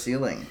floor or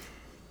ceiling.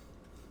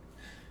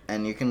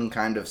 And you can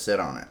kind of sit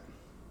on it.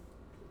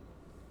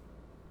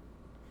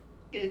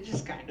 It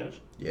just kind of.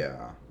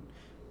 Yeah.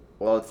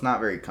 Well, it's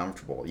not very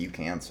comfortable. You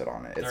can sit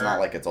on it. It's There-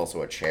 not like it's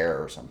also a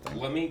chair or something.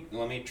 Let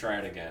me try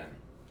it again.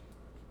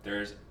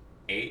 There's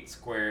 8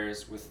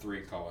 squares with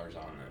 3 colors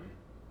on them.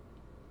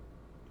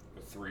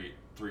 With three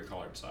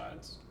colored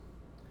sides.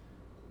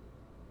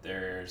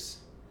 There's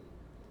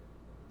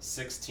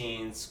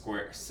 16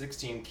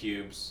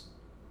 cubes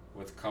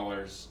with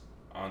colors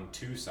on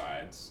two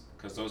sides,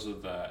 because those are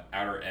the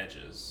outer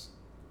edges.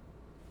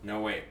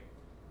 No, wait.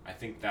 I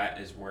think that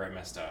is where I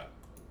messed up.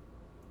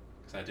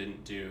 Because I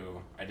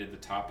did the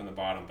top and the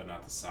bottom, but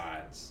not the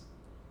sides.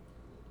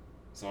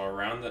 So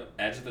around the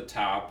edge of the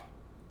top,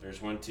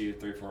 there's 1, 2,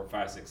 3, 4,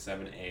 5, 6,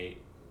 7,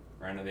 8.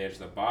 Around to the edge of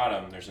the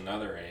bottom, there's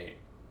another 8.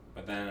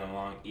 But then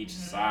along each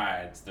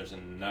sides, there's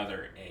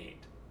another 8.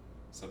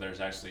 So there's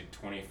actually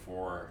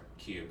 24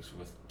 cubes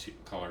with two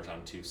colors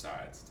on two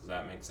sides. Does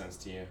that make sense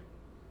to you?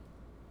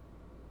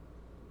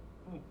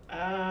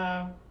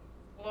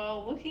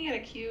 Well, looking at a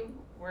cube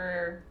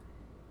where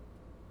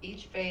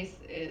each face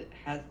it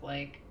has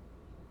like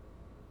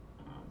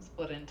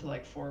split into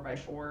like 4 by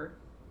 4,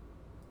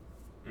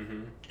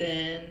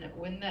 then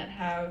wouldn't that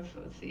have,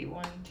 let's see,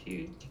 1,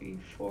 2, 3,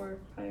 4,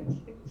 5,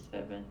 6,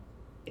 7,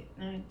 8,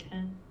 9,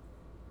 10,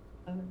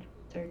 11,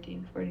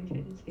 13, 14,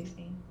 15,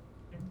 16,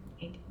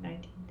 18,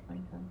 19,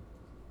 20,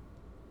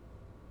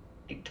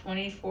 like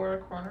 24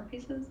 corner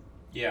pieces?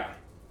 Yeah.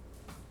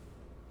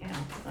 Yeah,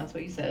 that's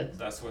what you said.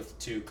 That's with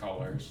two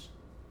colors.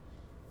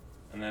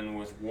 And then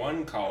with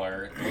one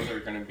color, those are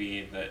going to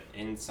be the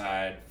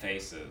inside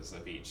faces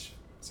of each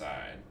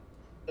side.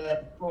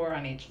 4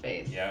 on each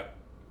face. Yep.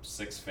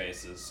 6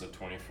 faces, so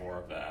 24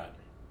 of that.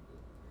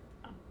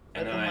 But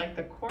And then, then like,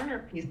 the corner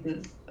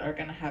pieces are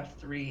gonna have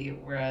 3,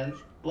 whereas,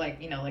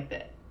 like, you know, like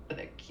the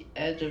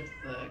edge of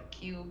the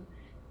cube,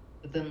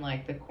 but then,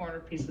 like, the corner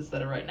pieces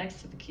that are right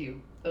next to the cube,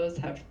 those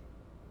have,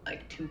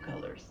 like, 2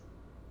 colors.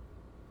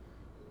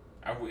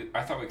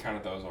 I thought we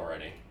counted those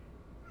already.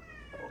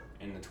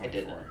 In the 24. I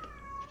didn't.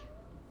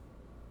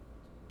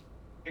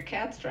 Your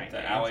cat's trying to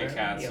The alley answer,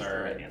 cats he has to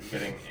are write answer.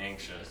 getting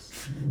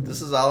anxious.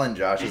 This is all in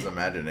Josh's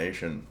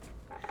imagination.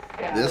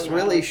 Yeah, This the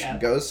really alley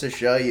cats. goes to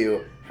show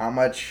you how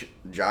much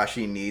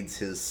Joshy needs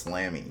his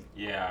Slammy.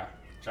 Yeah.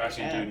 Joshy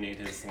Yeah. do need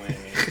his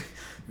slammy.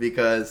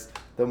 Because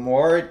the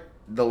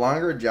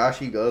longer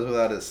Joshy goes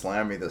without his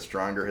Slammy, the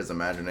stronger his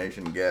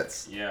imagination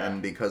gets. Yeah.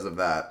 And because of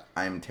that,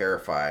 I'm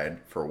terrified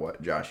for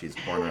what Joshy's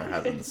Corner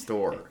has in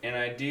store. And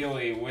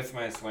ideally, with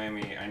my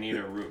slammy, I need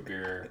a root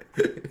beer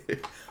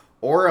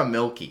Or a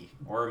Milky.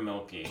 or a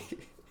milky.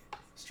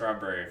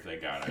 Strawberry if they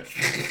got it.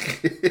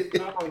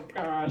 Oh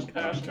gosh,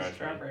 Judge me.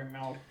 strawberry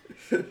milk.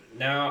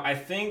 Now, I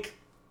think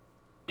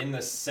in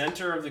the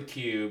center of the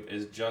cube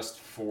is just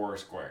 4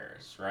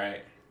 squares,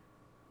 right?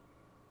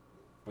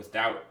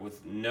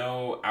 With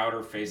no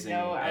outer facing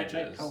No outside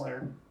edges.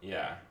 color.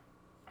 Yeah.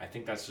 I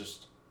think that's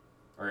just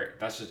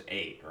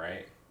 8,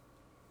 right?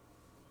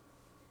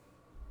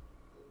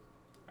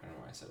 I don't know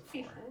why I said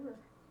 4.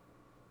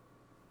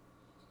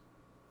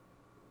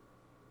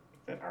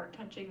 That aren't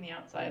touching the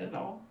outside at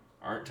all.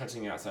 Aren't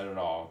touching the outside at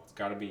all. It's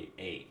got to be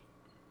 8.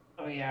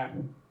 Oh yeah.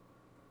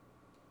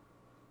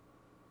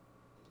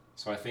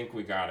 So I think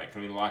we got it.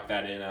 Can we lock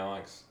that in,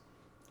 Alex?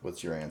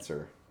 What's your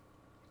answer?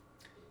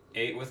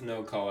 8 with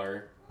no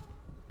color,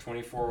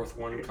 24 with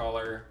 1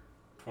 color,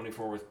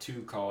 24 with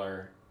 2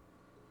 color,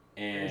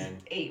 There's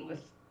and 8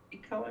 with 3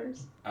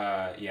 colors.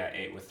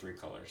 8 with 3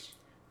 colors.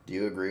 Do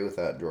you agree with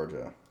that,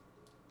 Georgia?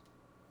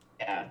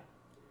 Yeah.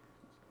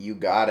 You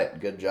got it.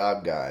 Good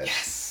job, guys.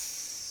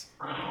 Yes.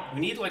 We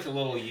need like a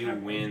little you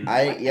win.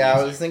 I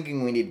music. was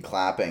thinking we need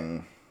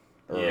clapping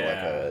or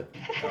Yeah.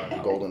 like a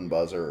golden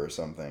buzzer or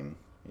something.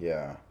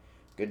 Yeah.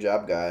 Good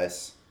job,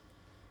 guys.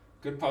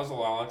 Good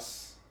puzzle,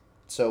 Alex.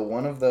 So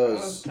one of That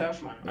was those. a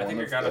tough one. I think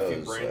I of got a few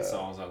those, brain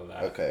cells out of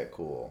that. Okay,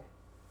 cool.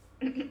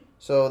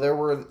 So there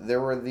were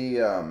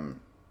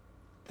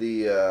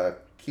the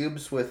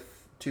cubes with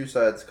 2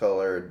 sides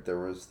colored. There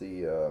was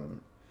the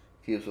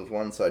cubes with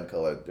 1 side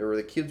colored. There were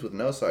the cubes with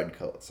no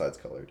sides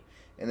colored,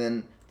 and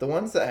then the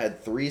ones that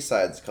had 3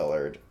 sides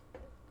colored.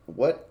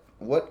 What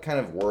kind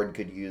of word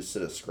could you use to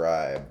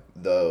describe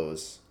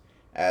those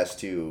as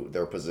to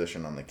their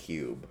position on the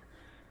cube?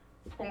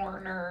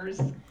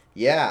 Corners.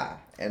 Yeah,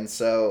 and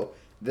so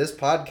this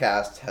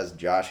podcast has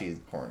Joshy's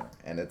Corner,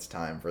 and it's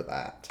time for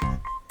that.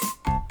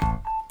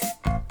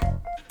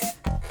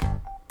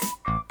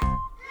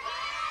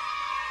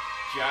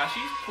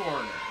 Joshy's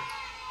Corner.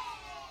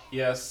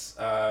 Yes,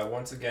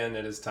 once again,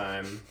 it is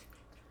time.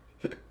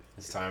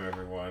 It's time,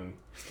 everyone.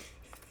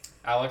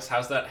 Alex,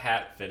 how's that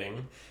hat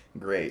fitting?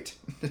 Great.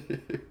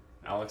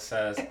 Alex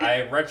says,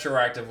 I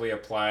retroactively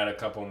applied a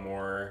couple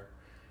more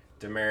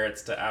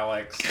demerits to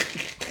Alex.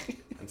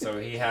 And so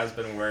he has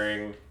been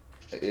wearing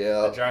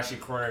Yeah. the Joshy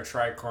Corner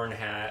tricorn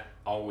hat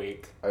all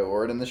week. I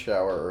wore it in the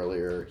shower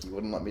earlier. He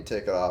wouldn't let me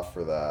take it off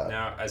for that.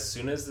 Now, as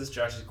soon as this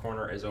Joshy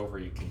Corner is over,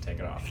 you can take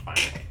it off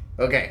finally.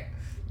 Okay.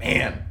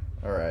 Man.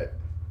 All right.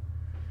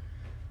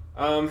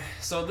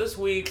 So this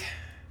week,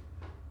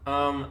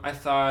 I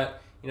thought,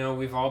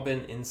 we've all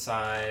been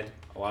inside.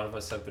 A lot of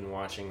us have been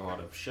watching a lot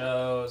of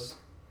shows.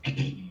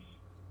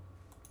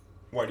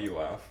 Why do you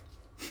laugh?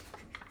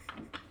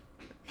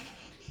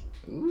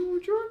 Ooh,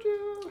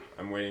 Georgia.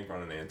 I'm waiting for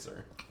an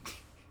answer.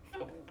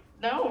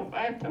 No,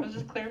 I was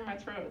just clearing my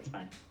throat. It's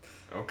fine.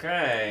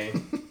 Okay.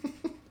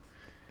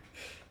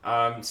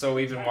 So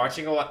we've been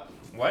watching a lot.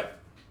 What?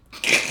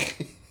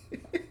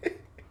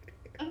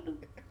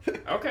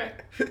 Okay.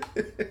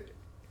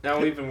 Now,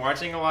 we've been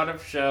watching a lot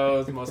of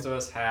shows. Most of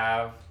us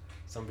have.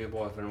 Some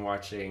people have been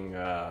watching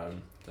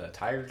the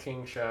Tiger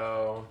King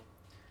show.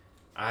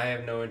 I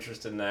have no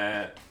interest in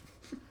that.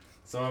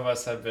 Some of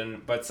us have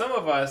been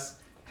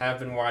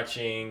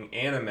watching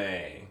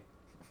anime.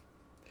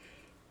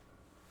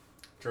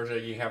 Georgia,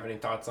 you have any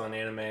thoughts on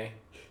anime?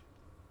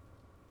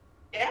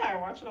 Yeah, I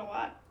watch it a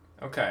lot.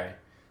 Okay.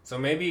 So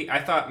I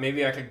thought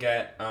maybe I could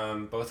get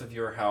both of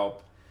your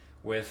help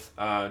with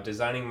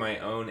designing my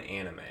own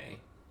anime.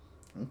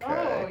 Okay.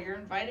 Oh, you're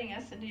inviting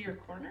us into your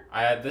corner?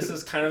 This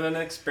is kind of an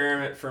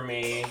experiment for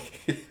me.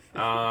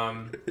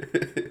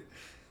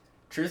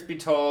 Truth be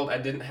told, I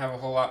didn't have a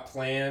whole lot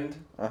planned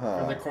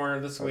for the corner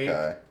this week.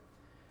 Okay.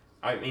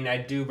 I mean, I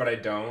do, but I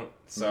don't.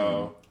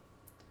 So,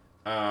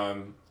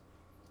 I'm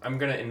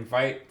gonna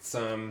invite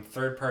some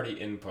third-party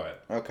input.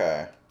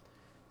 Okay.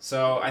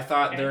 So I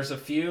thought Okay. there's a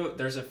few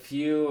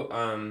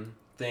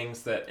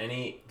things that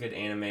any good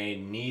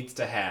anime needs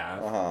to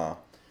have.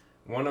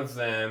 One of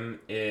them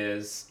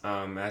is,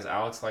 as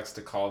Alex likes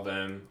to call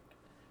them,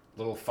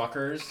 little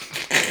fuckers.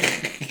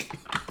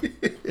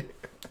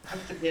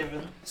 That's a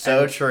given.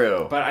 So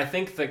true. But I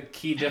think the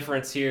key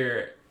difference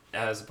here,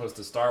 as opposed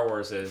to Star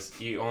Wars, is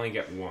you only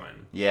get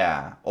one.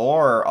 Yeah.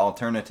 Or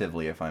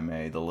alternatively, if I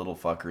may, the little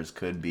fuckers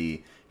could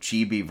be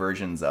chibi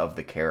versions of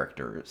the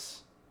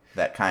characters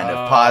that kind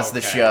of pause the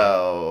okay.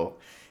 show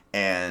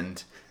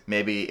and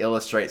maybe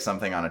illustrate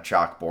something on a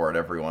chalkboard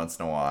every once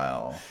in a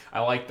while. I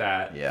like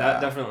that. Yeah.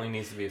 That definitely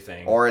needs to be a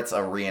thing. Or it's a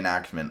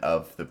reenactment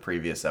of the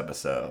previous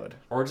episode.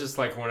 Or just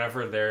like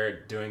whenever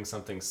they're doing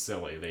something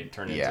silly, they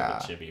turn into the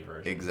chibi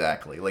version.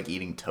 Exactly. Like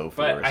eating tofu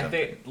But or I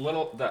something.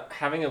 think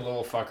having a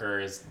little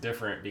fucker is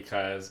different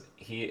because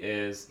he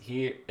is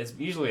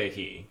usually a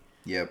he.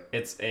 Yep.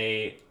 It's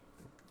a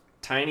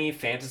tiny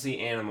fantasy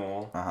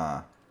animal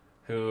Uh-huh.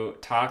 who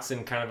talks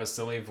in kind of a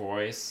silly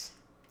voice.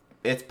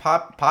 It's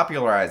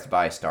popularized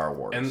by Star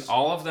Wars. And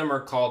all of them are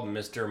called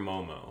Mr.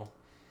 Momo.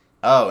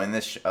 Oh, in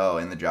this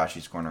in the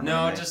Joshy's Corner.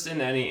 No, anime? just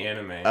in any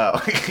anime.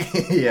 Oh,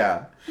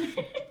 yeah.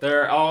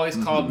 They're always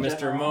called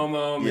Mr.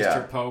 Momo, Mr. Yeah.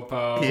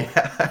 Popo,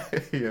 Yeah.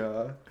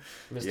 Yeah.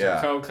 Mr.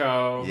 Yeah.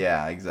 Coco.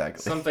 Yeah,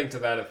 exactly. Something to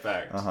that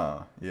effect.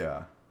 Uh-huh.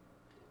 Yeah.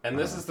 And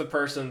this is the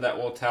person that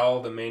will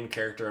tell the main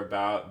character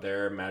about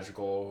their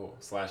magical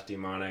 /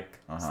 demonic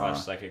 /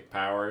 psychic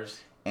powers.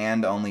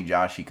 And only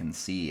Joshy can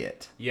see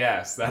it.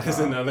 Yes, that is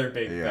another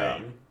big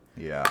thing.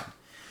 Yeah.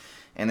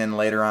 And then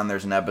later on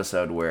there's an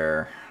episode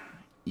where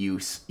you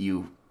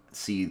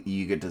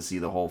get to see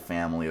the whole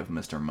family of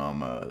Mr.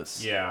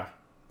 Momos. Yeah.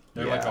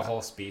 They're Yeah. like a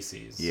whole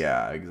species.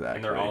 Yeah, exactly.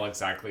 And they're all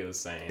exactly the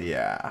same.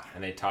 Yeah.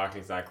 And they talk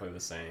exactly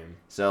the same.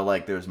 So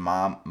like there's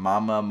Mama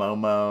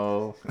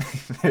Momo,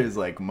 there's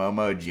like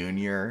Momo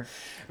Jr.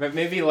 But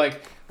maybe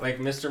like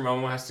Mr.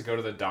 Momo has to go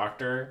to the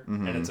doctor,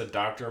 and it's a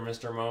Dr.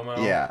 Mr.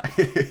 Momo. Yeah.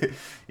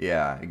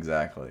 Yeah,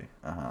 exactly.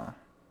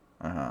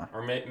 Uh-huh.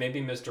 Or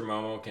maybe Mr.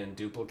 Momo can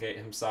duplicate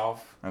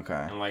himself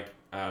Okay.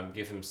 and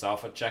give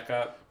himself a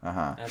checkup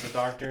as a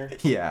doctor.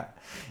 Yeah.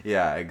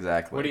 Yeah,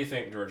 exactly. What do you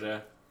think,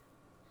 Georgia?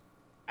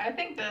 I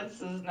think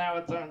this is now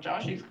its own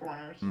Joshy's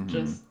Corner,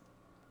 just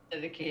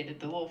dedicated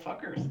to little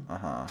fuckers.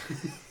 Uh-huh.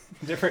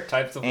 Different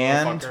types of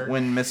And little fucker.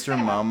 when Mr.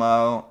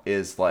 Momo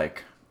is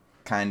like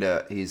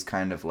he's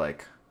kind of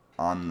like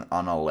on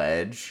a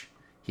ledge,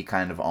 he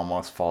kind of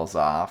almost falls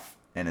off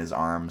and his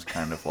arms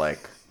kind of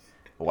like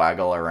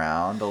waggle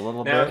around a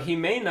little Now, bit. he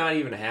may not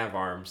even have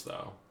arms,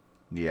 though.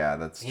 Yeah,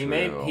 that's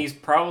true. He's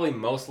probably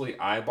mostly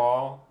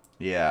eyeball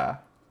Yeah.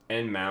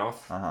 and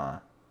mouth. Uh-huh.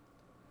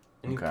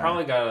 And Okay. he's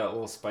probably got a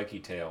little spiky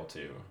tail,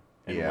 too.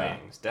 And Yeah.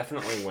 wings.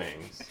 Definitely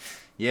wings.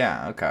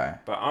 Yeah, okay.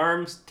 But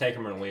arms, take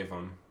them or leave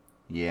them.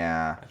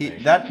 Yeah. I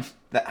think.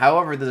 That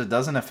however, this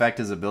doesn't affect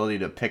his ability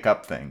to pick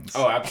up things.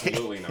 Oh,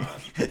 absolutely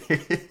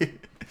not.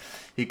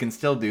 He can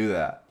still do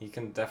that. He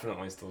can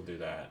definitely still do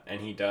that.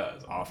 And he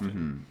does,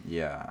 often.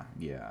 Yeah,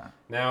 yeah.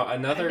 Now,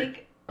 another... I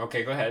think,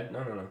 Okay, go ahead.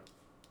 No.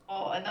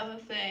 well, another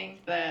thing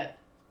that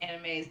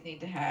animes need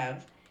to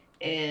have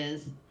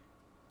is,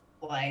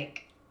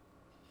 like,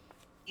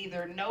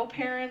 either no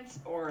parents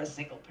or a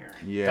single parent.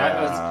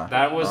 Yeah.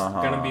 That was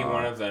gonna be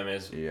one of them.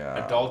 Is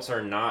Yeah. adults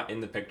are not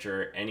in the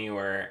picture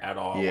anywhere at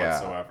all Yeah.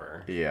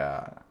 whatsoever.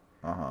 Yeah.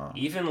 Uh-huh.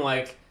 Even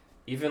like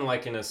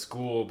in a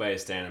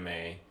school-based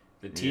anime,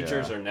 the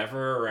teachers Yeah. are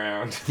never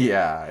around.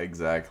 Yeah,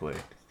 exactly.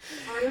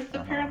 Or if the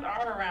parents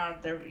are around,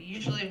 they're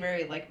usually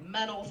very, like,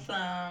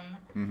 meddlesome,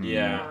 Mhm.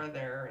 Yeah. or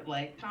they're,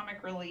 like,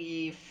 comic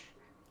relief,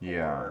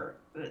 Yeah. or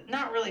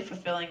not really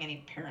fulfilling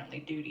any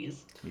parently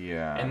duties.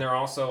 Yeah. And they're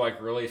also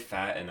like really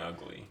fat and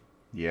ugly.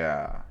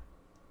 Yeah. Or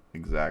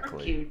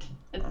Exactly. cute.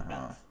 It Uh-huh.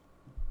 depends.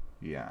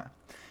 Yeah.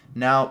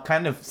 Now,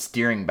 kind of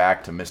steering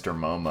back to Mr.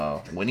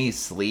 Momo, when he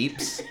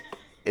sleeps,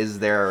 is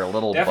there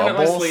little Definitely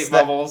bubbles? sleep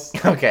that- bubbles.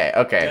 Okay.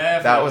 That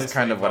Definitely was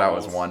kind sleep of what I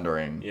was bubbles.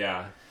 wondering.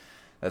 Yeah.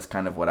 That's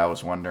kind of what I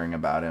was wondering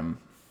about him.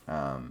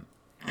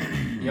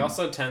 He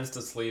also tends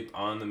to sleep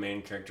on the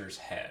main character's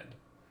head.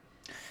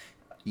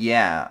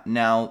 Yeah.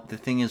 Now the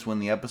thing is,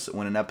 when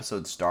an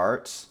episode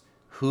starts,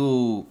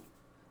 who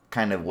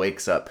kind of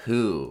wakes up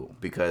who?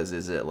 Because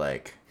is it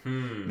like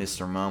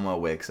Mr. Momo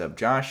wakes up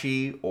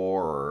Joshi,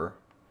 or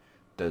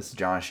does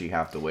Joshi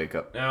have to wake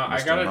up Now, Mr.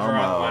 I gotta Momo?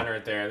 draw the line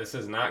right there. This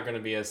is not gonna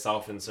be a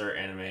self-insert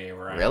anime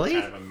where I'm Really?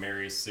 kind of a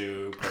Mary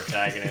Sue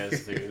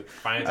protagonist who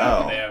finds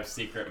out that they have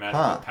secret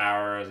magical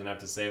powers and have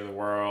to save the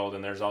world,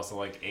 and there's also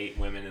like 8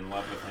 women in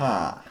love with him.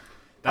 Huh.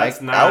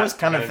 That's not I was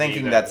kind of gonna be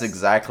thinking this. that's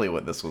exactly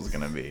what this was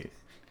gonna be.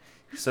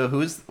 So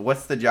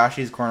what's the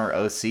Joshi's Corner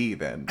OC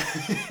then?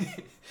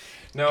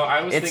 No,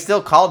 I was. It's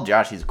still called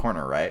Joshi's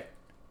Corner, right?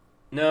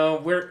 No,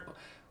 we're.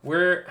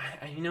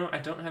 I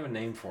don't have a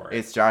name for it.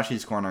 It's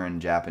Joshi's Corner in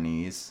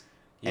Japanese.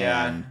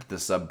 Yeah. And the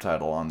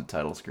subtitle on the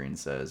title screen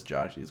says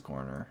Joshi's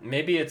Corner.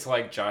 Maybe it's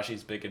like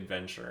Joshi's Big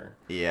Adventure.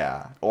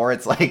 Yeah. Or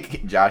it's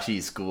like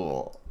Joshi's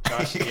School.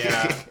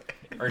 Yeah.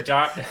 Or it's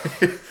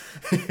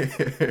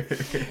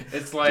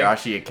like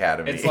Joshi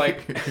Academy.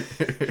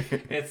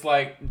 It's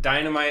like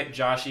Dynamite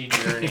Joshi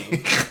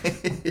Journey.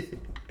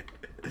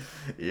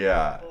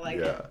 Yeah. I like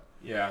yeah. it.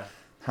 Yeah.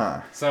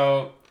 Huh.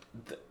 So,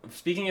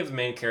 speaking of the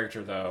main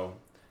character, though,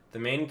 the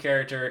main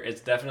character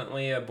is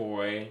definitely a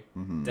boy.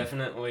 Mm-hmm.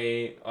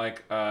 Definitely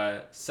like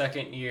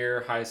second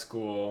year high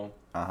school.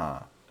 Uh-huh.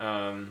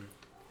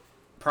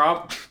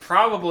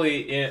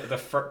 Probably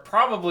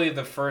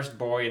the first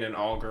boy in an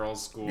all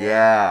girls school.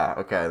 Yeah.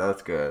 Okay,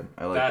 that's good.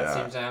 I like that. That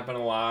seems to happen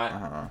a lot.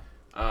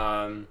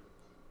 Uh-huh.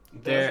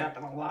 Does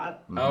happen a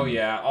lot. Oh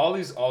yeah, all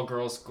these all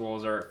girls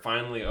schools are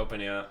finally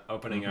opening up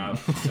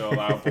to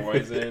allow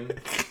boys in,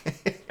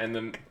 and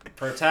the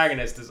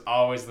protagonist is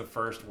always the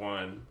first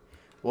one.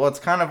 Well, it's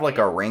kind of like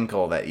a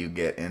wrinkle that you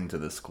get into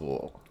the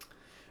school.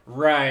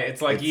 Right,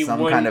 it's like It's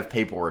some kind of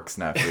paperwork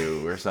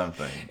snafu or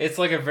something. It's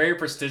like a very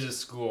prestigious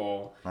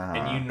school, Uh-huh.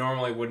 and you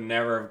normally would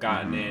never have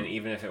gotten in,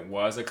 even if it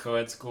was a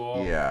co-ed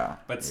school. Yeah.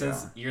 But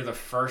since you're the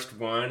first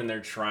one, and they're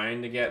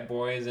trying to get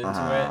boys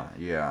into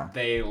Yeah.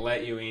 they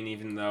let you in,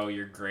 even though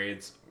your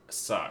grades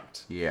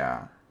sucked.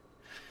 Yeah.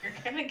 You're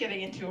kind of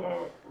getting into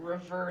a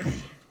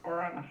reverse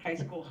or on a high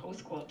school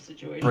host club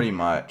situation. Pretty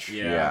much.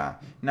 Yeah.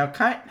 Now,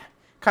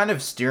 kind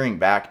of steering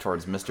back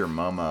towards Mr.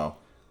 Momo.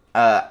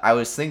 I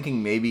was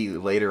thinking maybe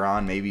later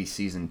on, maybe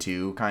season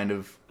 2,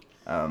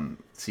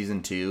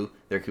 season 2,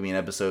 there could be an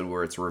episode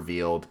where it's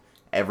revealed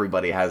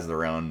everybody has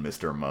their own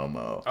Mr.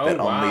 Momo that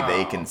only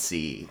they can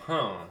see,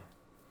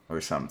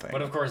 or something.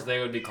 But of course, they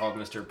would be called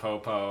Mr.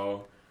 Popo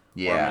or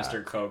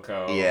Mr.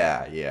 Coco.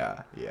 Yeah.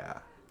 Yeah.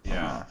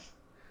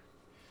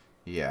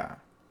 Yeah.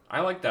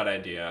 I like that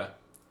idea.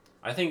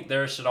 I think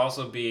there should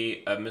also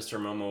be a Mr.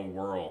 Momo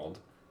world.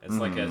 It's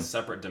like a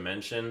separate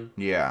dimension.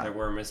 Yeah.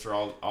 Where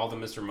all the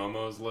Mr.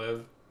 Momos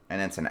live.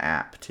 And it's an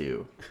app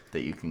too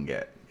that you can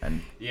get,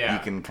 and Yeah. you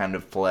can kind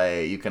of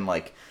play. You can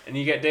And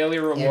you get daily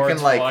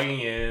rewards for logging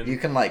in. You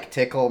can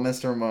tickle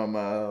Mr.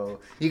 Momo.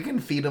 You can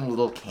feed him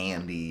little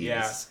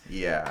candies.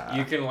 Yeah.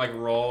 You can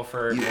roll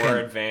for more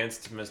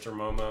advanced Mr.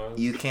 Momos.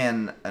 You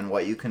can, and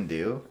what you can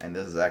do, and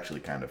this is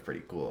actually kind of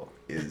pretty cool,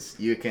 is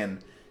you can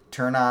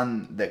turn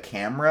on the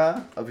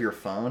camera of your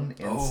phone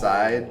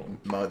inside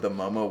the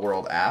Momo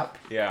World app.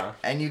 Yeah.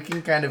 And you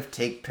can kind of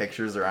take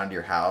pictures around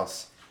your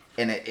house,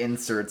 and it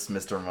inserts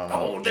Mr. Momo.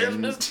 Oh, there's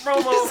Mr.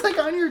 Momo! It's like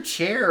on your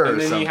chair or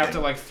something. And then you have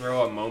to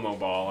throw a Momo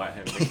ball at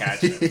him to catch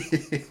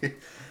it.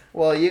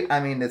 Well,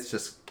 it's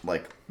just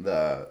like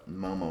the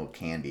Momo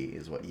candy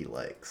is what he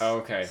likes.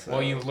 Okay. So,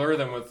 Well, you lure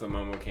them with the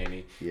Momo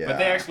candy. Yeah. But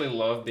they actually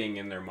love being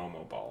in their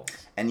Momo balls.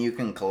 And you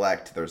can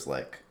collect, there's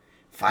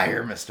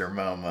Fire Mr.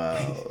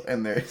 Momo,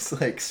 and there's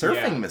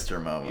Surfing Mr.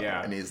 Momo.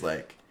 Yeah. And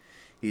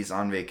he's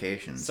on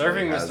vacation. Surfing so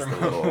he has Mr.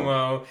 the little-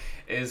 Momo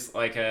is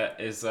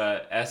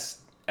a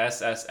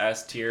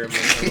SSS tier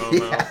Mr.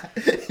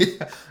 Momo.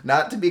 Yeah.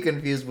 Not to be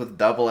confused with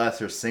double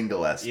S or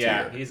single S tier.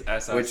 Yeah, he's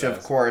SSS. Which,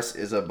 of course,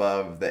 is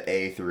above the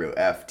A through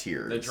F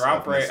tiers. The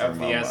drop rate Mr. of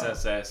the Momo.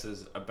 SSS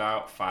is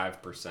about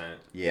 5%.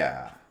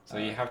 Yeah. So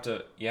you have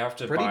to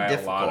pretty buy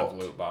a lot of difficult.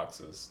 loot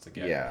boxes to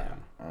get Yeah.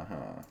 him. Uh-huh.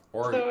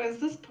 Or So is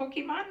this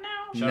Pokemon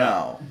now? Shut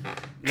No.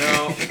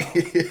 no.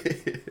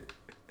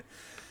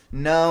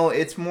 No,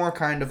 it's more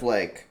kind of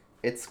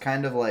it's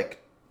kind of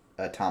like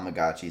a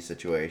Tamagotchi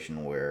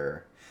situation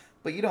where,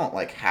 but you don't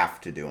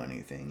have to do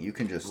anything. You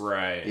can just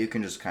Right. You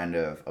can just kind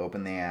of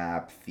open the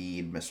app,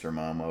 feed Mr.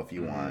 Momo if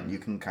you want. You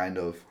can kind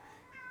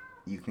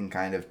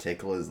of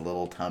tickle his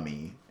little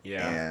tummy.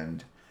 Yeah.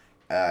 And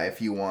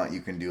if you want,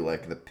 you can do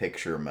the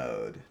picture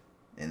mode,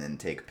 and then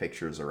take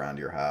pictures around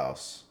your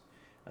house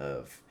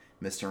of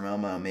Mr.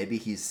 Momo. Maybe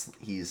he's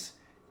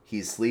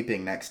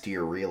sleeping next to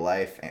your real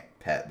life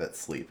pet that's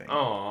sleeping.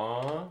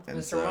 Aww, And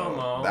Mr. so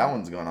Momo. that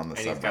one's going on the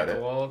And he's got the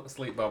subreddit. little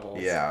sleep bubbles.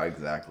 Yeah,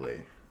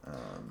 exactly.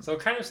 So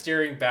kind of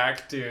steering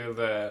back to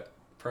the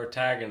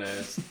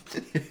protagonist,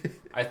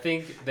 I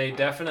think they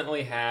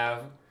definitely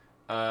have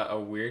a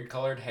weird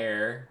colored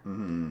hair.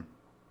 Mm-hmm.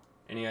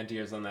 Any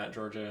ideas on that,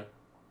 Georgia?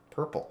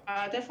 Purple.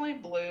 Definitely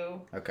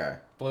blue. Okay.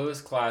 Blue is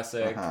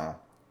classic. Uh-huh.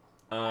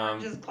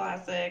 Orange is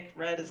classic.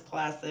 Red is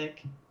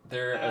classic.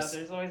 There's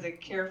There's always a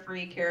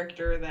carefree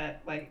character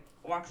that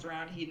walks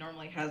around. He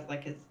normally has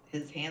his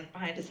his hands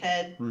behind his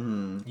head.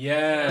 Mm-hmm.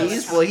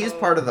 Yes. He's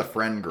part of the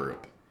friend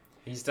group.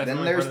 He's Then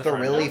definitely there's part of the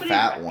friend really group.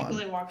 fat Nobody one.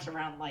 practically walks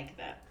around like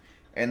that.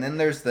 And then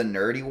there's the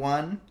nerdy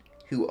one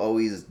who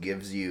always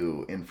gives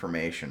you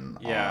information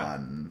Yeah.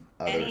 on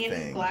other And he has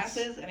things. his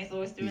glasses, and he's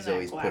always doing He's that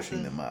always glasses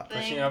pushing them up. thing.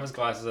 Pushing up his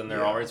glasses, and they're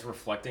Yeah. always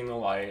reflecting the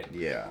light.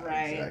 Yeah,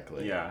 Right.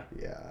 exactly. Yeah.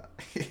 Yeah.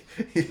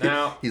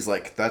 Now- he's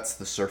like, that's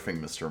the surfing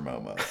Mr.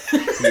 Momo.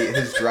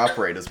 His drop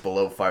rate is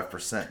below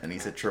 5%, and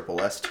he's a triple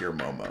S tier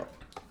Momo.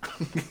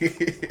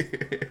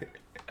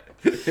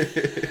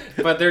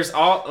 But there's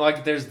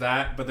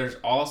that, but there's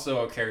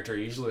also a character,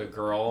 usually a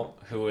girl,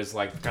 who is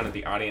like kind of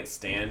the audience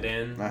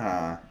stand-in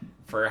Uh-huh.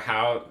 for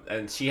how,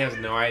 and she has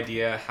no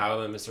idea how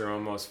the Mr.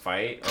 Momos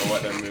fight or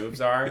what their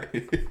moves are,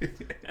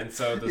 and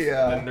so the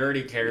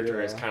nerdy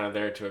character is Yeah. kind of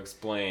there to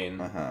explain.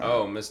 Uh-huh.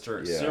 Oh,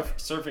 Mr. Yeah.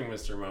 Surfing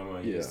Mr.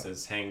 Momo Yeah. used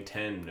his Hang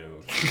 10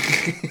 move,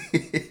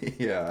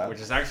 Yeah. which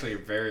is actually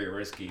very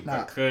risky, Nah,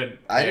 but could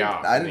I pay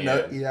off. didn't in know.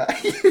 the end.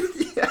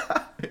 Yeah.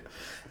 Yeah.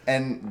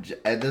 And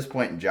at this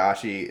point,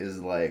 Joshie is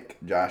like,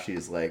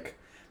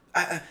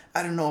 I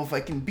don't know if I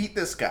can beat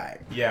this guy.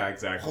 Yeah,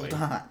 exactly. Hold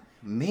on.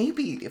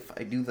 Maybe if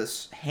I do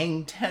this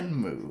Hang 10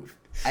 move,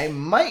 I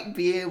might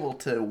be able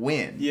to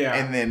win. Yeah.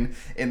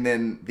 And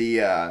then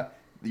the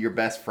your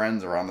best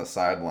friends are on the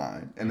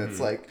sideline, and it's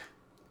like,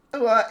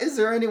 oh, is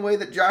there any way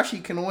that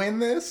Joshie can win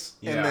this?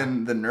 Yeah. And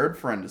then the nerd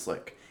friend is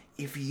like,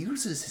 if he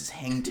uses his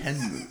Hang 10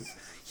 move,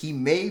 he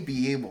may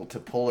be able to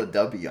pull a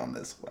W on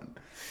this one.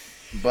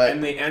 But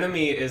And the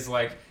enemy is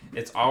like,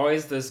 it's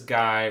always this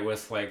guy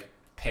with like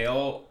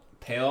pale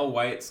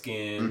white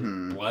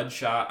skin,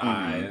 bloodshot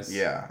eyes.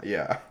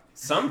 yeah.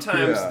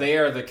 Sometimes Yeah. they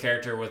are the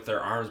character with their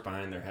arms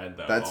behind their head,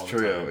 though. That's all the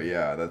true. time.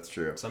 Yeah, that's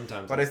true.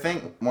 Sometimes. But I that's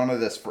think one of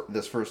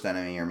this first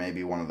enemy, or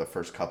maybe one of the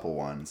first couple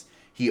ones,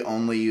 he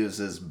only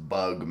uses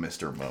bug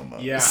Mr.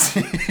 Momo. Yeah.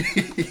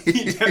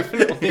 he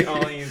definitely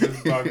only uses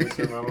bug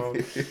Mr.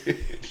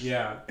 Momo.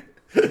 Yeah.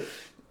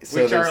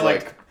 So Which there's are,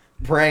 like like-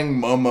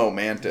 praying Momo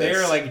Mantis.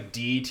 They're like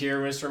D tier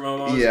Mr.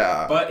 Momos.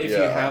 Yeah, But if you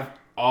yeah. have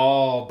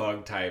all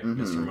bug type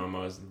Mr.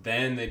 Momos,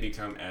 then they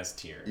become S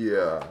tier.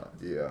 Yeah.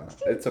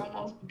 It's a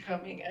almost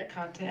becoming a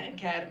content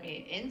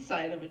academy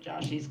inside of a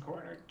Joshie's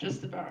Corner,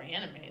 just about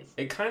animes.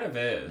 It kind of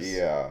is.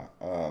 yeah.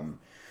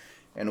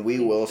 And we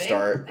will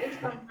start. They've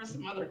come for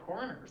some other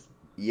corners.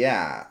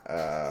 Yeah,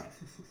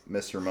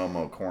 Mr.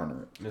 Momo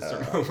Corner.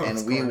 Mr. Momo's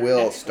and we Corner.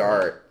 will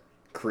start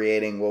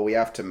creating. Well, we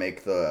have to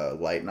make the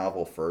light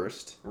novel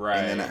first, Right.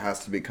 And then it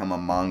has to become a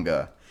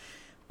manga.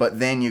 But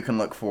then you can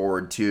look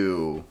forward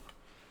to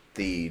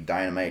the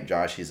Dynamite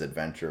Joshie's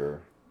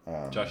Adventure,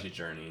 Joshie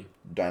Journey.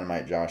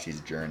 Dynamite Joshie's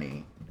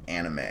Journey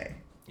anime,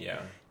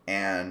 Yeah.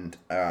 and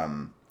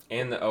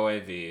And the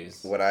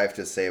OAVs. what I have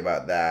to say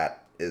about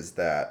that is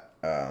that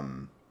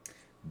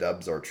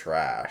dubs are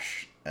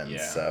trash and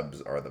Yeah.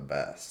 subs are the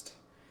best.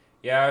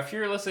 Yeah, if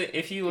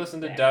you listen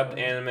to dubbed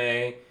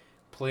anime,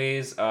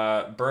 please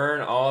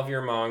burn all of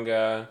your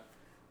manga.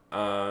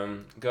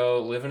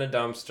 Go live in a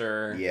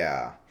dumpster.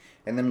 Yeah.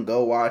 And then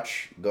go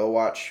watch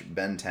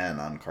Ben 10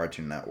 on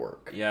Cartoon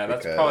Network. Yeah,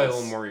 that's because- probably a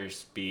little more your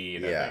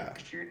speed. Yeah. I think.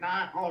 If you're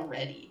not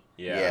already.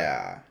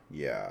 Yeah.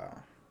 Yeah.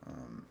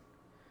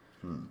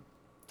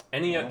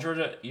 Any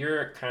Georgia,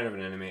 you're kind of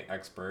an anime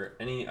expert.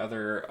 Any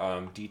other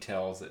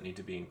details that need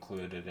to be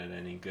included in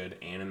any good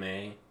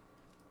anime?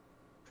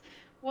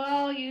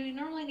 Well, you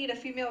normally need a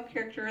female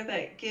character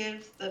that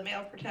gives the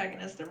male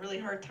protagonist a really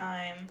hard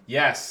time.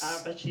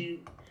 Yes. But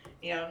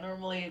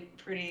normally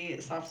pretty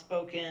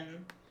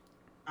soft-spoken.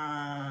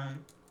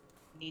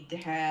 Need to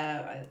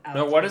have.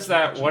 No, what is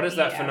that? What is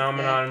that outfit.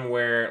 phenomenon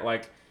where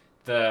like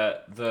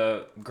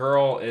the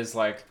girl is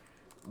like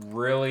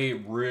really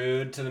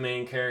rude to the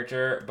main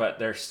character, but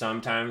they're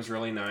sometimes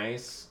really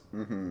nice?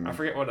 Mm-hmm. I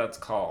forget what that's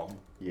called,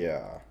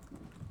 Yeah.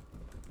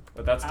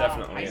 but that's High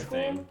definitely a school?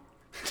 thing.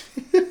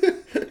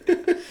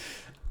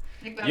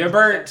 I think that's You what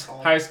burnt, that's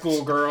called. high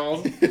school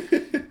girls.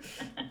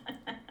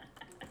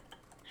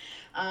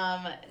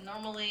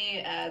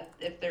 Normally,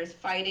 if there's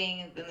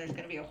fighting, then there's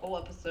going to be a whole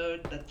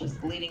episode that's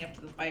just leading up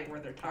to the fight where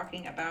they're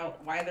talking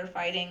about why they're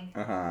fighting.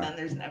 Uh-huh. Then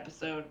there's an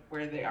episode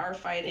where they are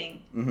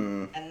fighting,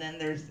 Mm-hmm. and then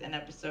there's an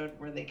episode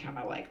where they kind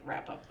of like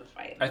wrap up the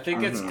fight. I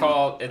think it's Mhm.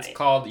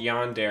 called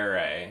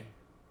Yandere,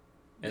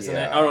 isn't it?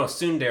 Yeah. Oh no,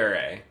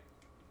 Tsundere.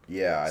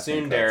 Yeah, I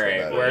think that's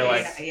Tsundere, what that where, is.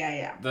 like-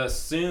 yeah. The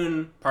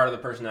Soon part of the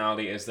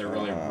personality is they're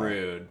really Uh-huh.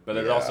 rude, but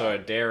there's Yeah. also a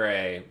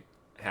Dere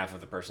half of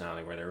the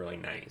personality where they're really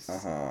nice.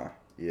 Uh-huh.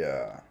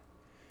 Yeah.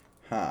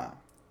 Huh.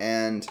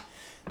 And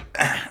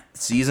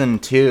season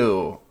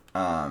 2,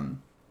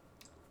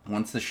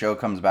 once the show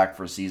comes back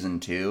for season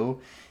 2,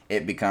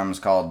 it becomes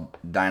called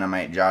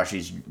Dynamite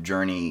Joshie's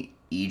Journey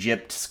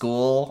Egypt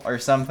School or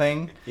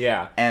something.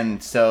 Yeah.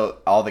 And so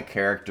all the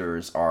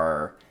characters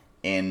are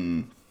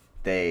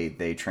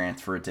they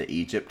transfer to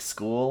Egypt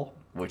School,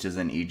 which is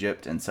in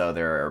Egypt, and so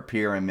there are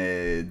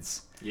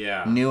pyramids,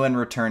 Yeah. new and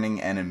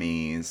returning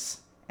enemies,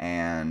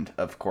 and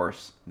of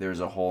course there's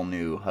a whole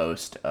new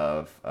host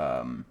of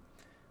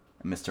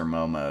Mr.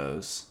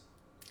 Momos.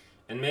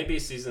 And maybe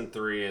season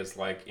 3 is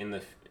like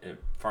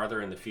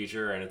farther in the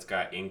future, and it's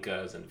got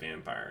Incas and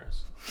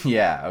vampires.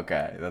 Yeah,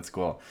 okay, that's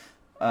cool.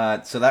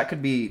 So that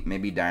could be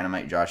maybe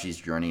Dynamite Joshy's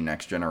Journey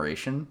Next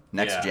Generation,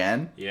 Next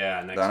Gen.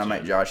 Yeah, next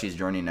Dynamite gen. Joshy's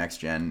Journey Next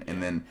Gen,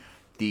 and then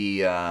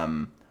the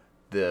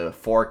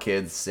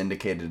 4Kids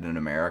syndicated in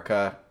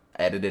America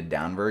edited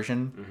down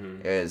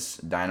version is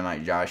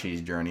Dynamite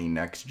Joshy's Journey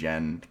Next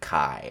Gen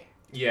Kai.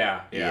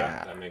 Yeah,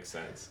 Yeah. that makes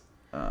sense.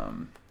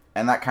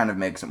 And that kind of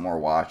makes it more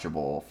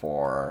watchable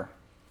for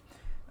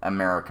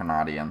American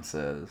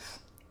audiences.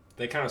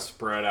 They kind of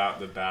spread out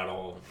the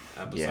battle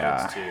episodes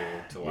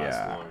Yeah. to last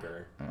Yeah.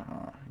 longer.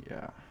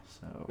 Yeah.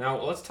 So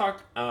Now let's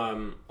talk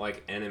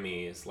like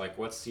enemies. Like,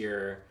 what's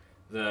you're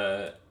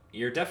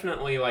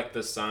definitely like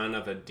the son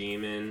of a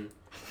demon.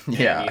 And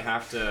yeah. you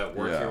have to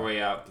work Yeah. your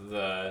way up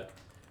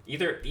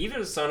either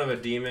the son of a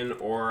demon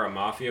or a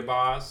mafia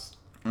boss.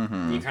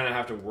 Mm-hmm. You kind of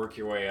have to work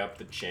your way up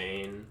the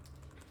chain.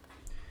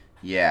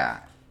 Yeah.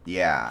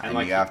 And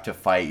like, you have to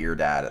fight your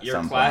dad at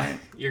some point.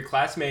 Your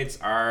classmates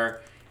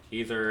are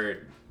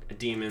either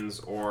demons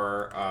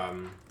or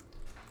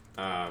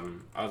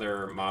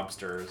other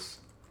mobsters.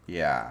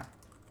 Yeah,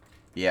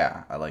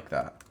 I like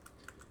that.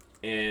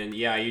 And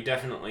yeah, you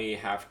definitely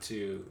have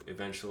to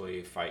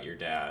eventually fight your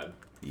dad.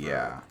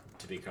 Yeah.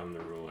 To become the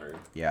ruler.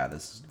 Yeah,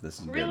 this is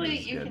good. Really, This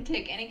is you good. can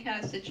take any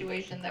kind of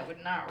situation that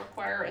would not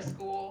require a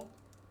school,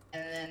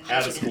 and then At make a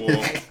it into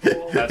school. high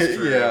school. That's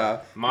true.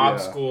 Yeah, Mob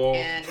yeah. school,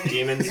 And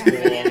demon you have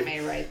an school.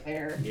 anime right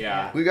there.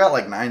 Yeah. We got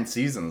like 9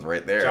 seasons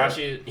right there.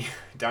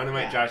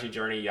 Dynamite Yeah. Joshy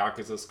Journey,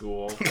 Yakuza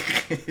School.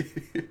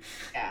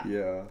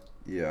 Yeah.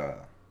 Yeah.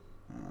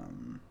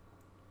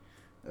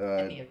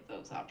 Any of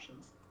those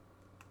options.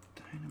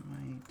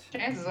 Dynamite.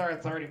 Chances are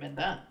it's already been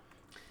done.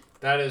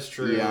 That is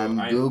true. Yeah, I'm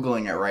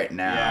googling it right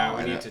now. Yeah,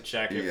 we and need to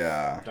check if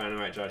yeah.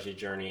 Dynamite Joshy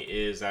Journey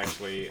is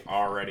actually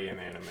already an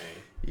anime.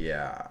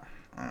 Yeah.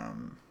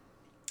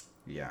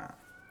 Yeah.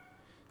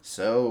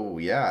 So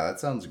yeah, that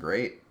sounds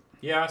great.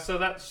 Yeah, so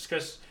that's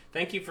just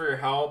thank you for your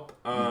help.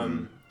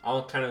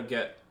 I'll kind of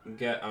get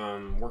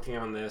working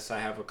on this. I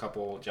have a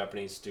couple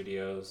Japanese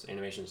studios,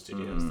 animation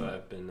studios that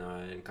I've been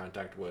in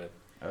contact with.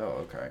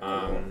 Oh, okay.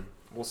 Cool.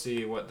 We'll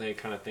see what they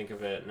kind of think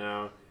of it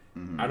now.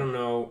 I don't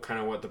know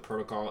kind of what the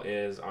protocol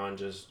is on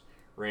just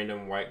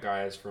random white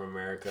guys from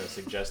America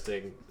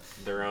suggesting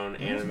their own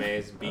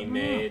animes be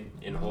made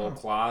in whole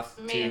cloth.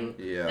 I mean,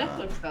 Yeah.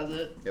 Netflix does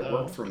it. It so.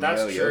 worked for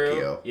That's Neo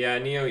true. Yokio. Yeah,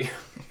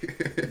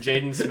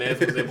 Jaden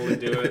Smith was able to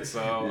do it,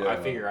 so I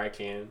Yeah. figure I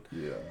can.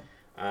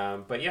 Yeah.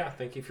 But yeah,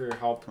 thank you for your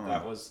help.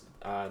 That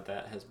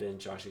has been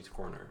Joshy's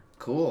Corner.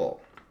 Cool.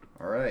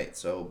 All right.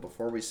 So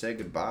before we say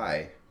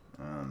goodbye,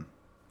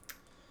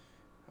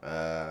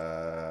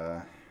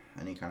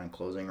 any kind of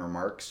closing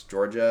remarks,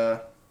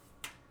 Georgia?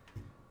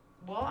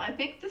 Well, I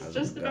think this How's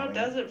just it about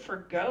going? does it for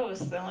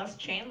Ghost, unless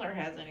Chandler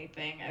has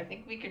anything. I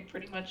think we could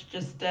pretty much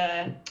just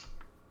chuck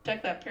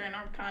that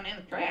Paranormicon in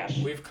the trash.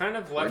 We've kind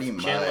of left Pretty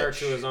Chandler much.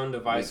 to his own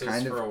devices We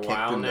kind of for a kicked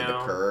while him to now.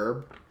 the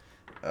curb.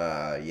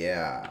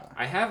 Yeah.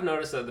 I have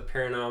noticed that the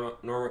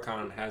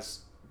Paranormicon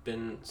has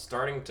been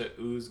starting to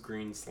ooze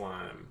green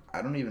slime.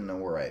 I don't even know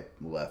where I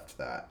left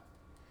that.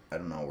 I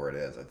don't know where it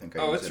is. I think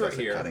I Oh, used it's it right as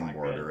a here. cutting Like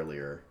board that.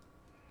 earlier.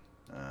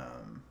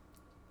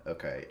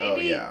 Okay. Maybe, Oh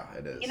yeah,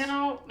 it is.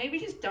 Maybe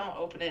just don't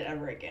open it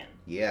ever again.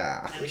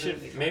 Yeah. We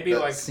should That maybe That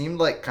like seemed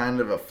like kind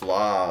of a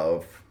flaw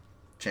of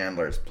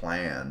Chandler's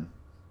plan.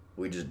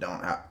 We just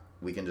don't have.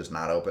 We can just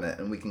not open it,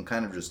 and we can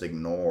kind of just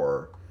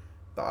ignore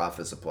the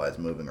office supplies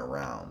moving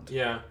around.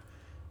 yeah.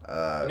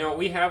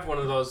 We have one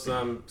of those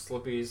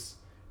Slippy's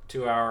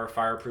 2-hour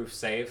fireproof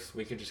safes.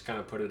 We could just kind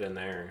of put it in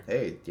there.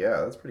 Hey,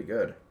 yeah, that's pretty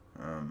good.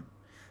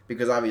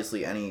 Because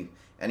obviously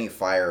any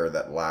fire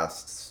that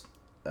lasts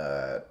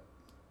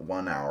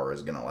 1 hour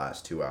is gonna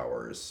last 2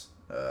 hours.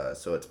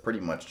 So it's pretty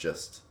much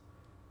just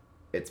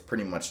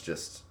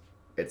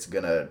it's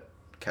gonna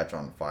catch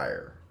on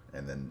fire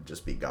and then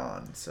just be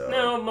gone. So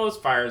No,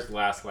 most fires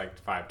last like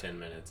 5-10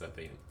 minutes. I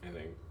think.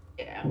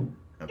 Yeah.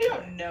 okay. You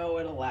don't know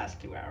it'll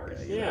last 2 hours.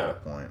 Yeah, you Yeah. got a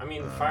point. I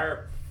mean, And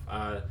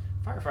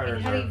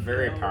firefighters how do are you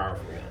very know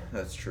powerful. for real?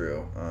 That's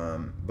true.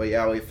 But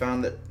yeah, we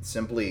found that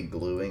simply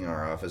gluing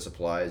our office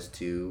supplies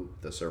to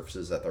the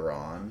surfaces that they're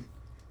on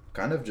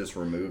kind of just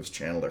removes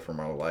Chandler from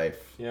our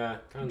life, Yeah,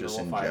 kind of just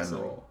in nullifies him.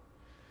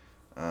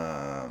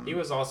 general. He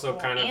was also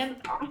kind of And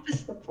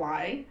office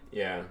supply.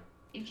 yeah.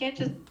 You can't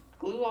just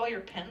glue all your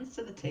pens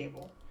to the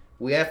table.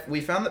 We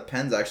found that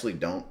pens actually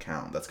don't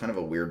count. That's kind of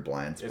a weird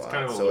blind spot. It's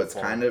kind of a so it's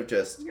loophole. kind of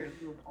just Weird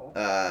loophole.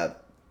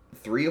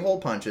 3-hole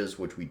punches,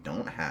 which we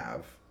don't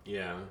have.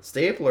 Yeah,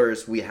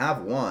 Staplers, we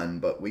have one,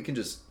 but we can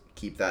just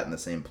keep that in the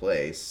same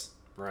place.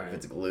 right. If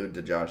it's glued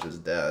to Josh's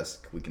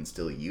desk, we can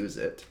still use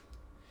it.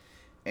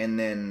 And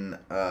then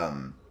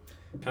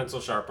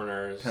Pencil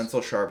sharpeners.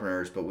 pencil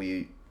sharpeners, but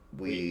we as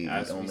we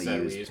only said,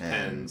 we use use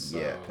pens. pens,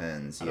 Yeah, so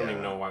pens. I Yeah. don't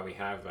even know why we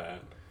have that.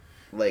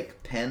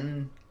 Like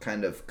pen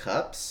kind of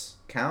cups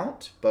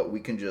count, but we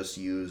can just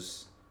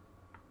use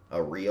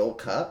a real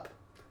cup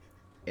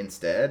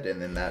instead,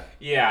 and then that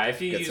Yeah,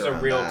 if you Gets use a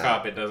around real that.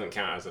 cup, it doesn't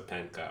count as a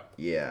pen cup.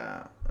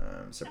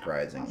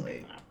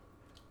 surprisingly.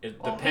 Well,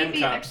 the pen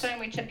maybe next cups. time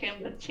we check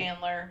in with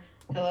Chandler,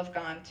 he'll have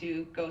gone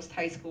to Ghost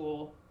High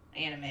School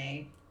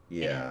anime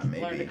Yeah, and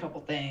learned a maybe.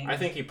 couple things. I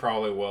think he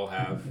probably will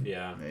have.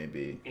 Yeah.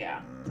 Maybe.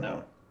 Yeah,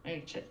 so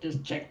maybe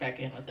just check back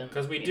in with him.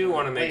 Because we you do know,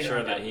 want to make later sure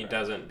on that down he the road.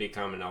 doesn't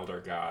become an elder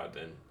god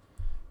and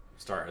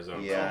start his own.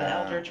 Oh, Yeah. the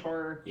Eldritch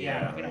Horror.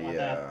 Yeah, we don't want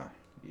that.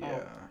 Yeah.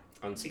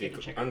 Good to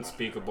check up on it.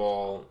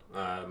 Unspeakable,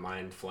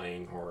 mind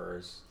flaying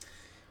horrors.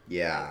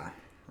 Yeah.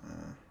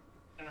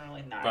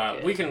 Generally not But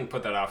good. we can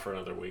put that off for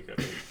another week,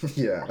 I think.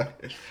 Yeah.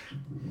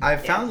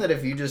 I've found that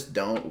if you just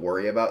don't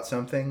worry about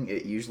something,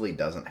 it usually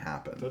doesn't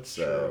happen.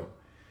 true.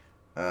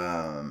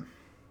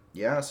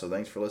 Yeah, so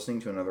thanks for listening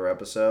to another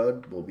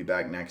episode. We'll be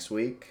back next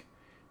week.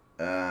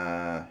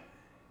 Probably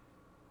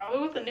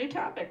with a new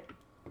topic.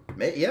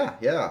 Yeah,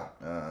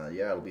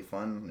 it'll be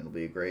fun. It'll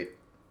be a great,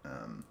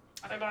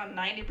 What about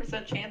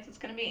 90% chance it's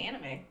going to be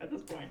anime at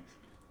this point?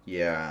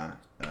 yeah,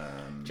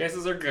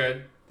 Chances are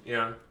good.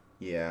 Yeah.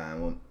 yeah,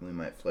 we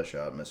might flesh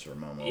out Mr.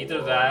 Momo. Either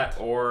World. that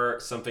or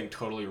something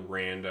totally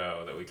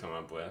rando that we come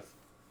up with.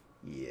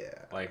 Yeah,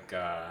 Like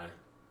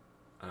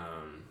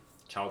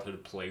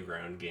childhood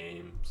playground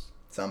games.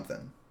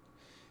 something.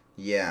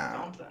 Yeah.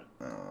 Something.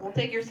 We'll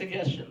take your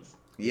suggestions.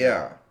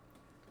 Yeah.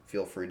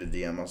 Feel free to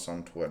DM us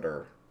on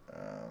Twitter.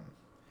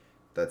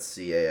 That's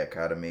CA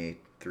Academy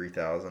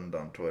 3000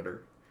 on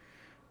Twitter.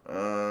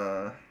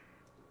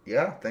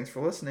 Yeah, thanks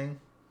for listening,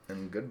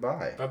 and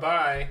goodbye.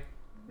 Bye-bye.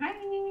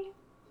 Bye.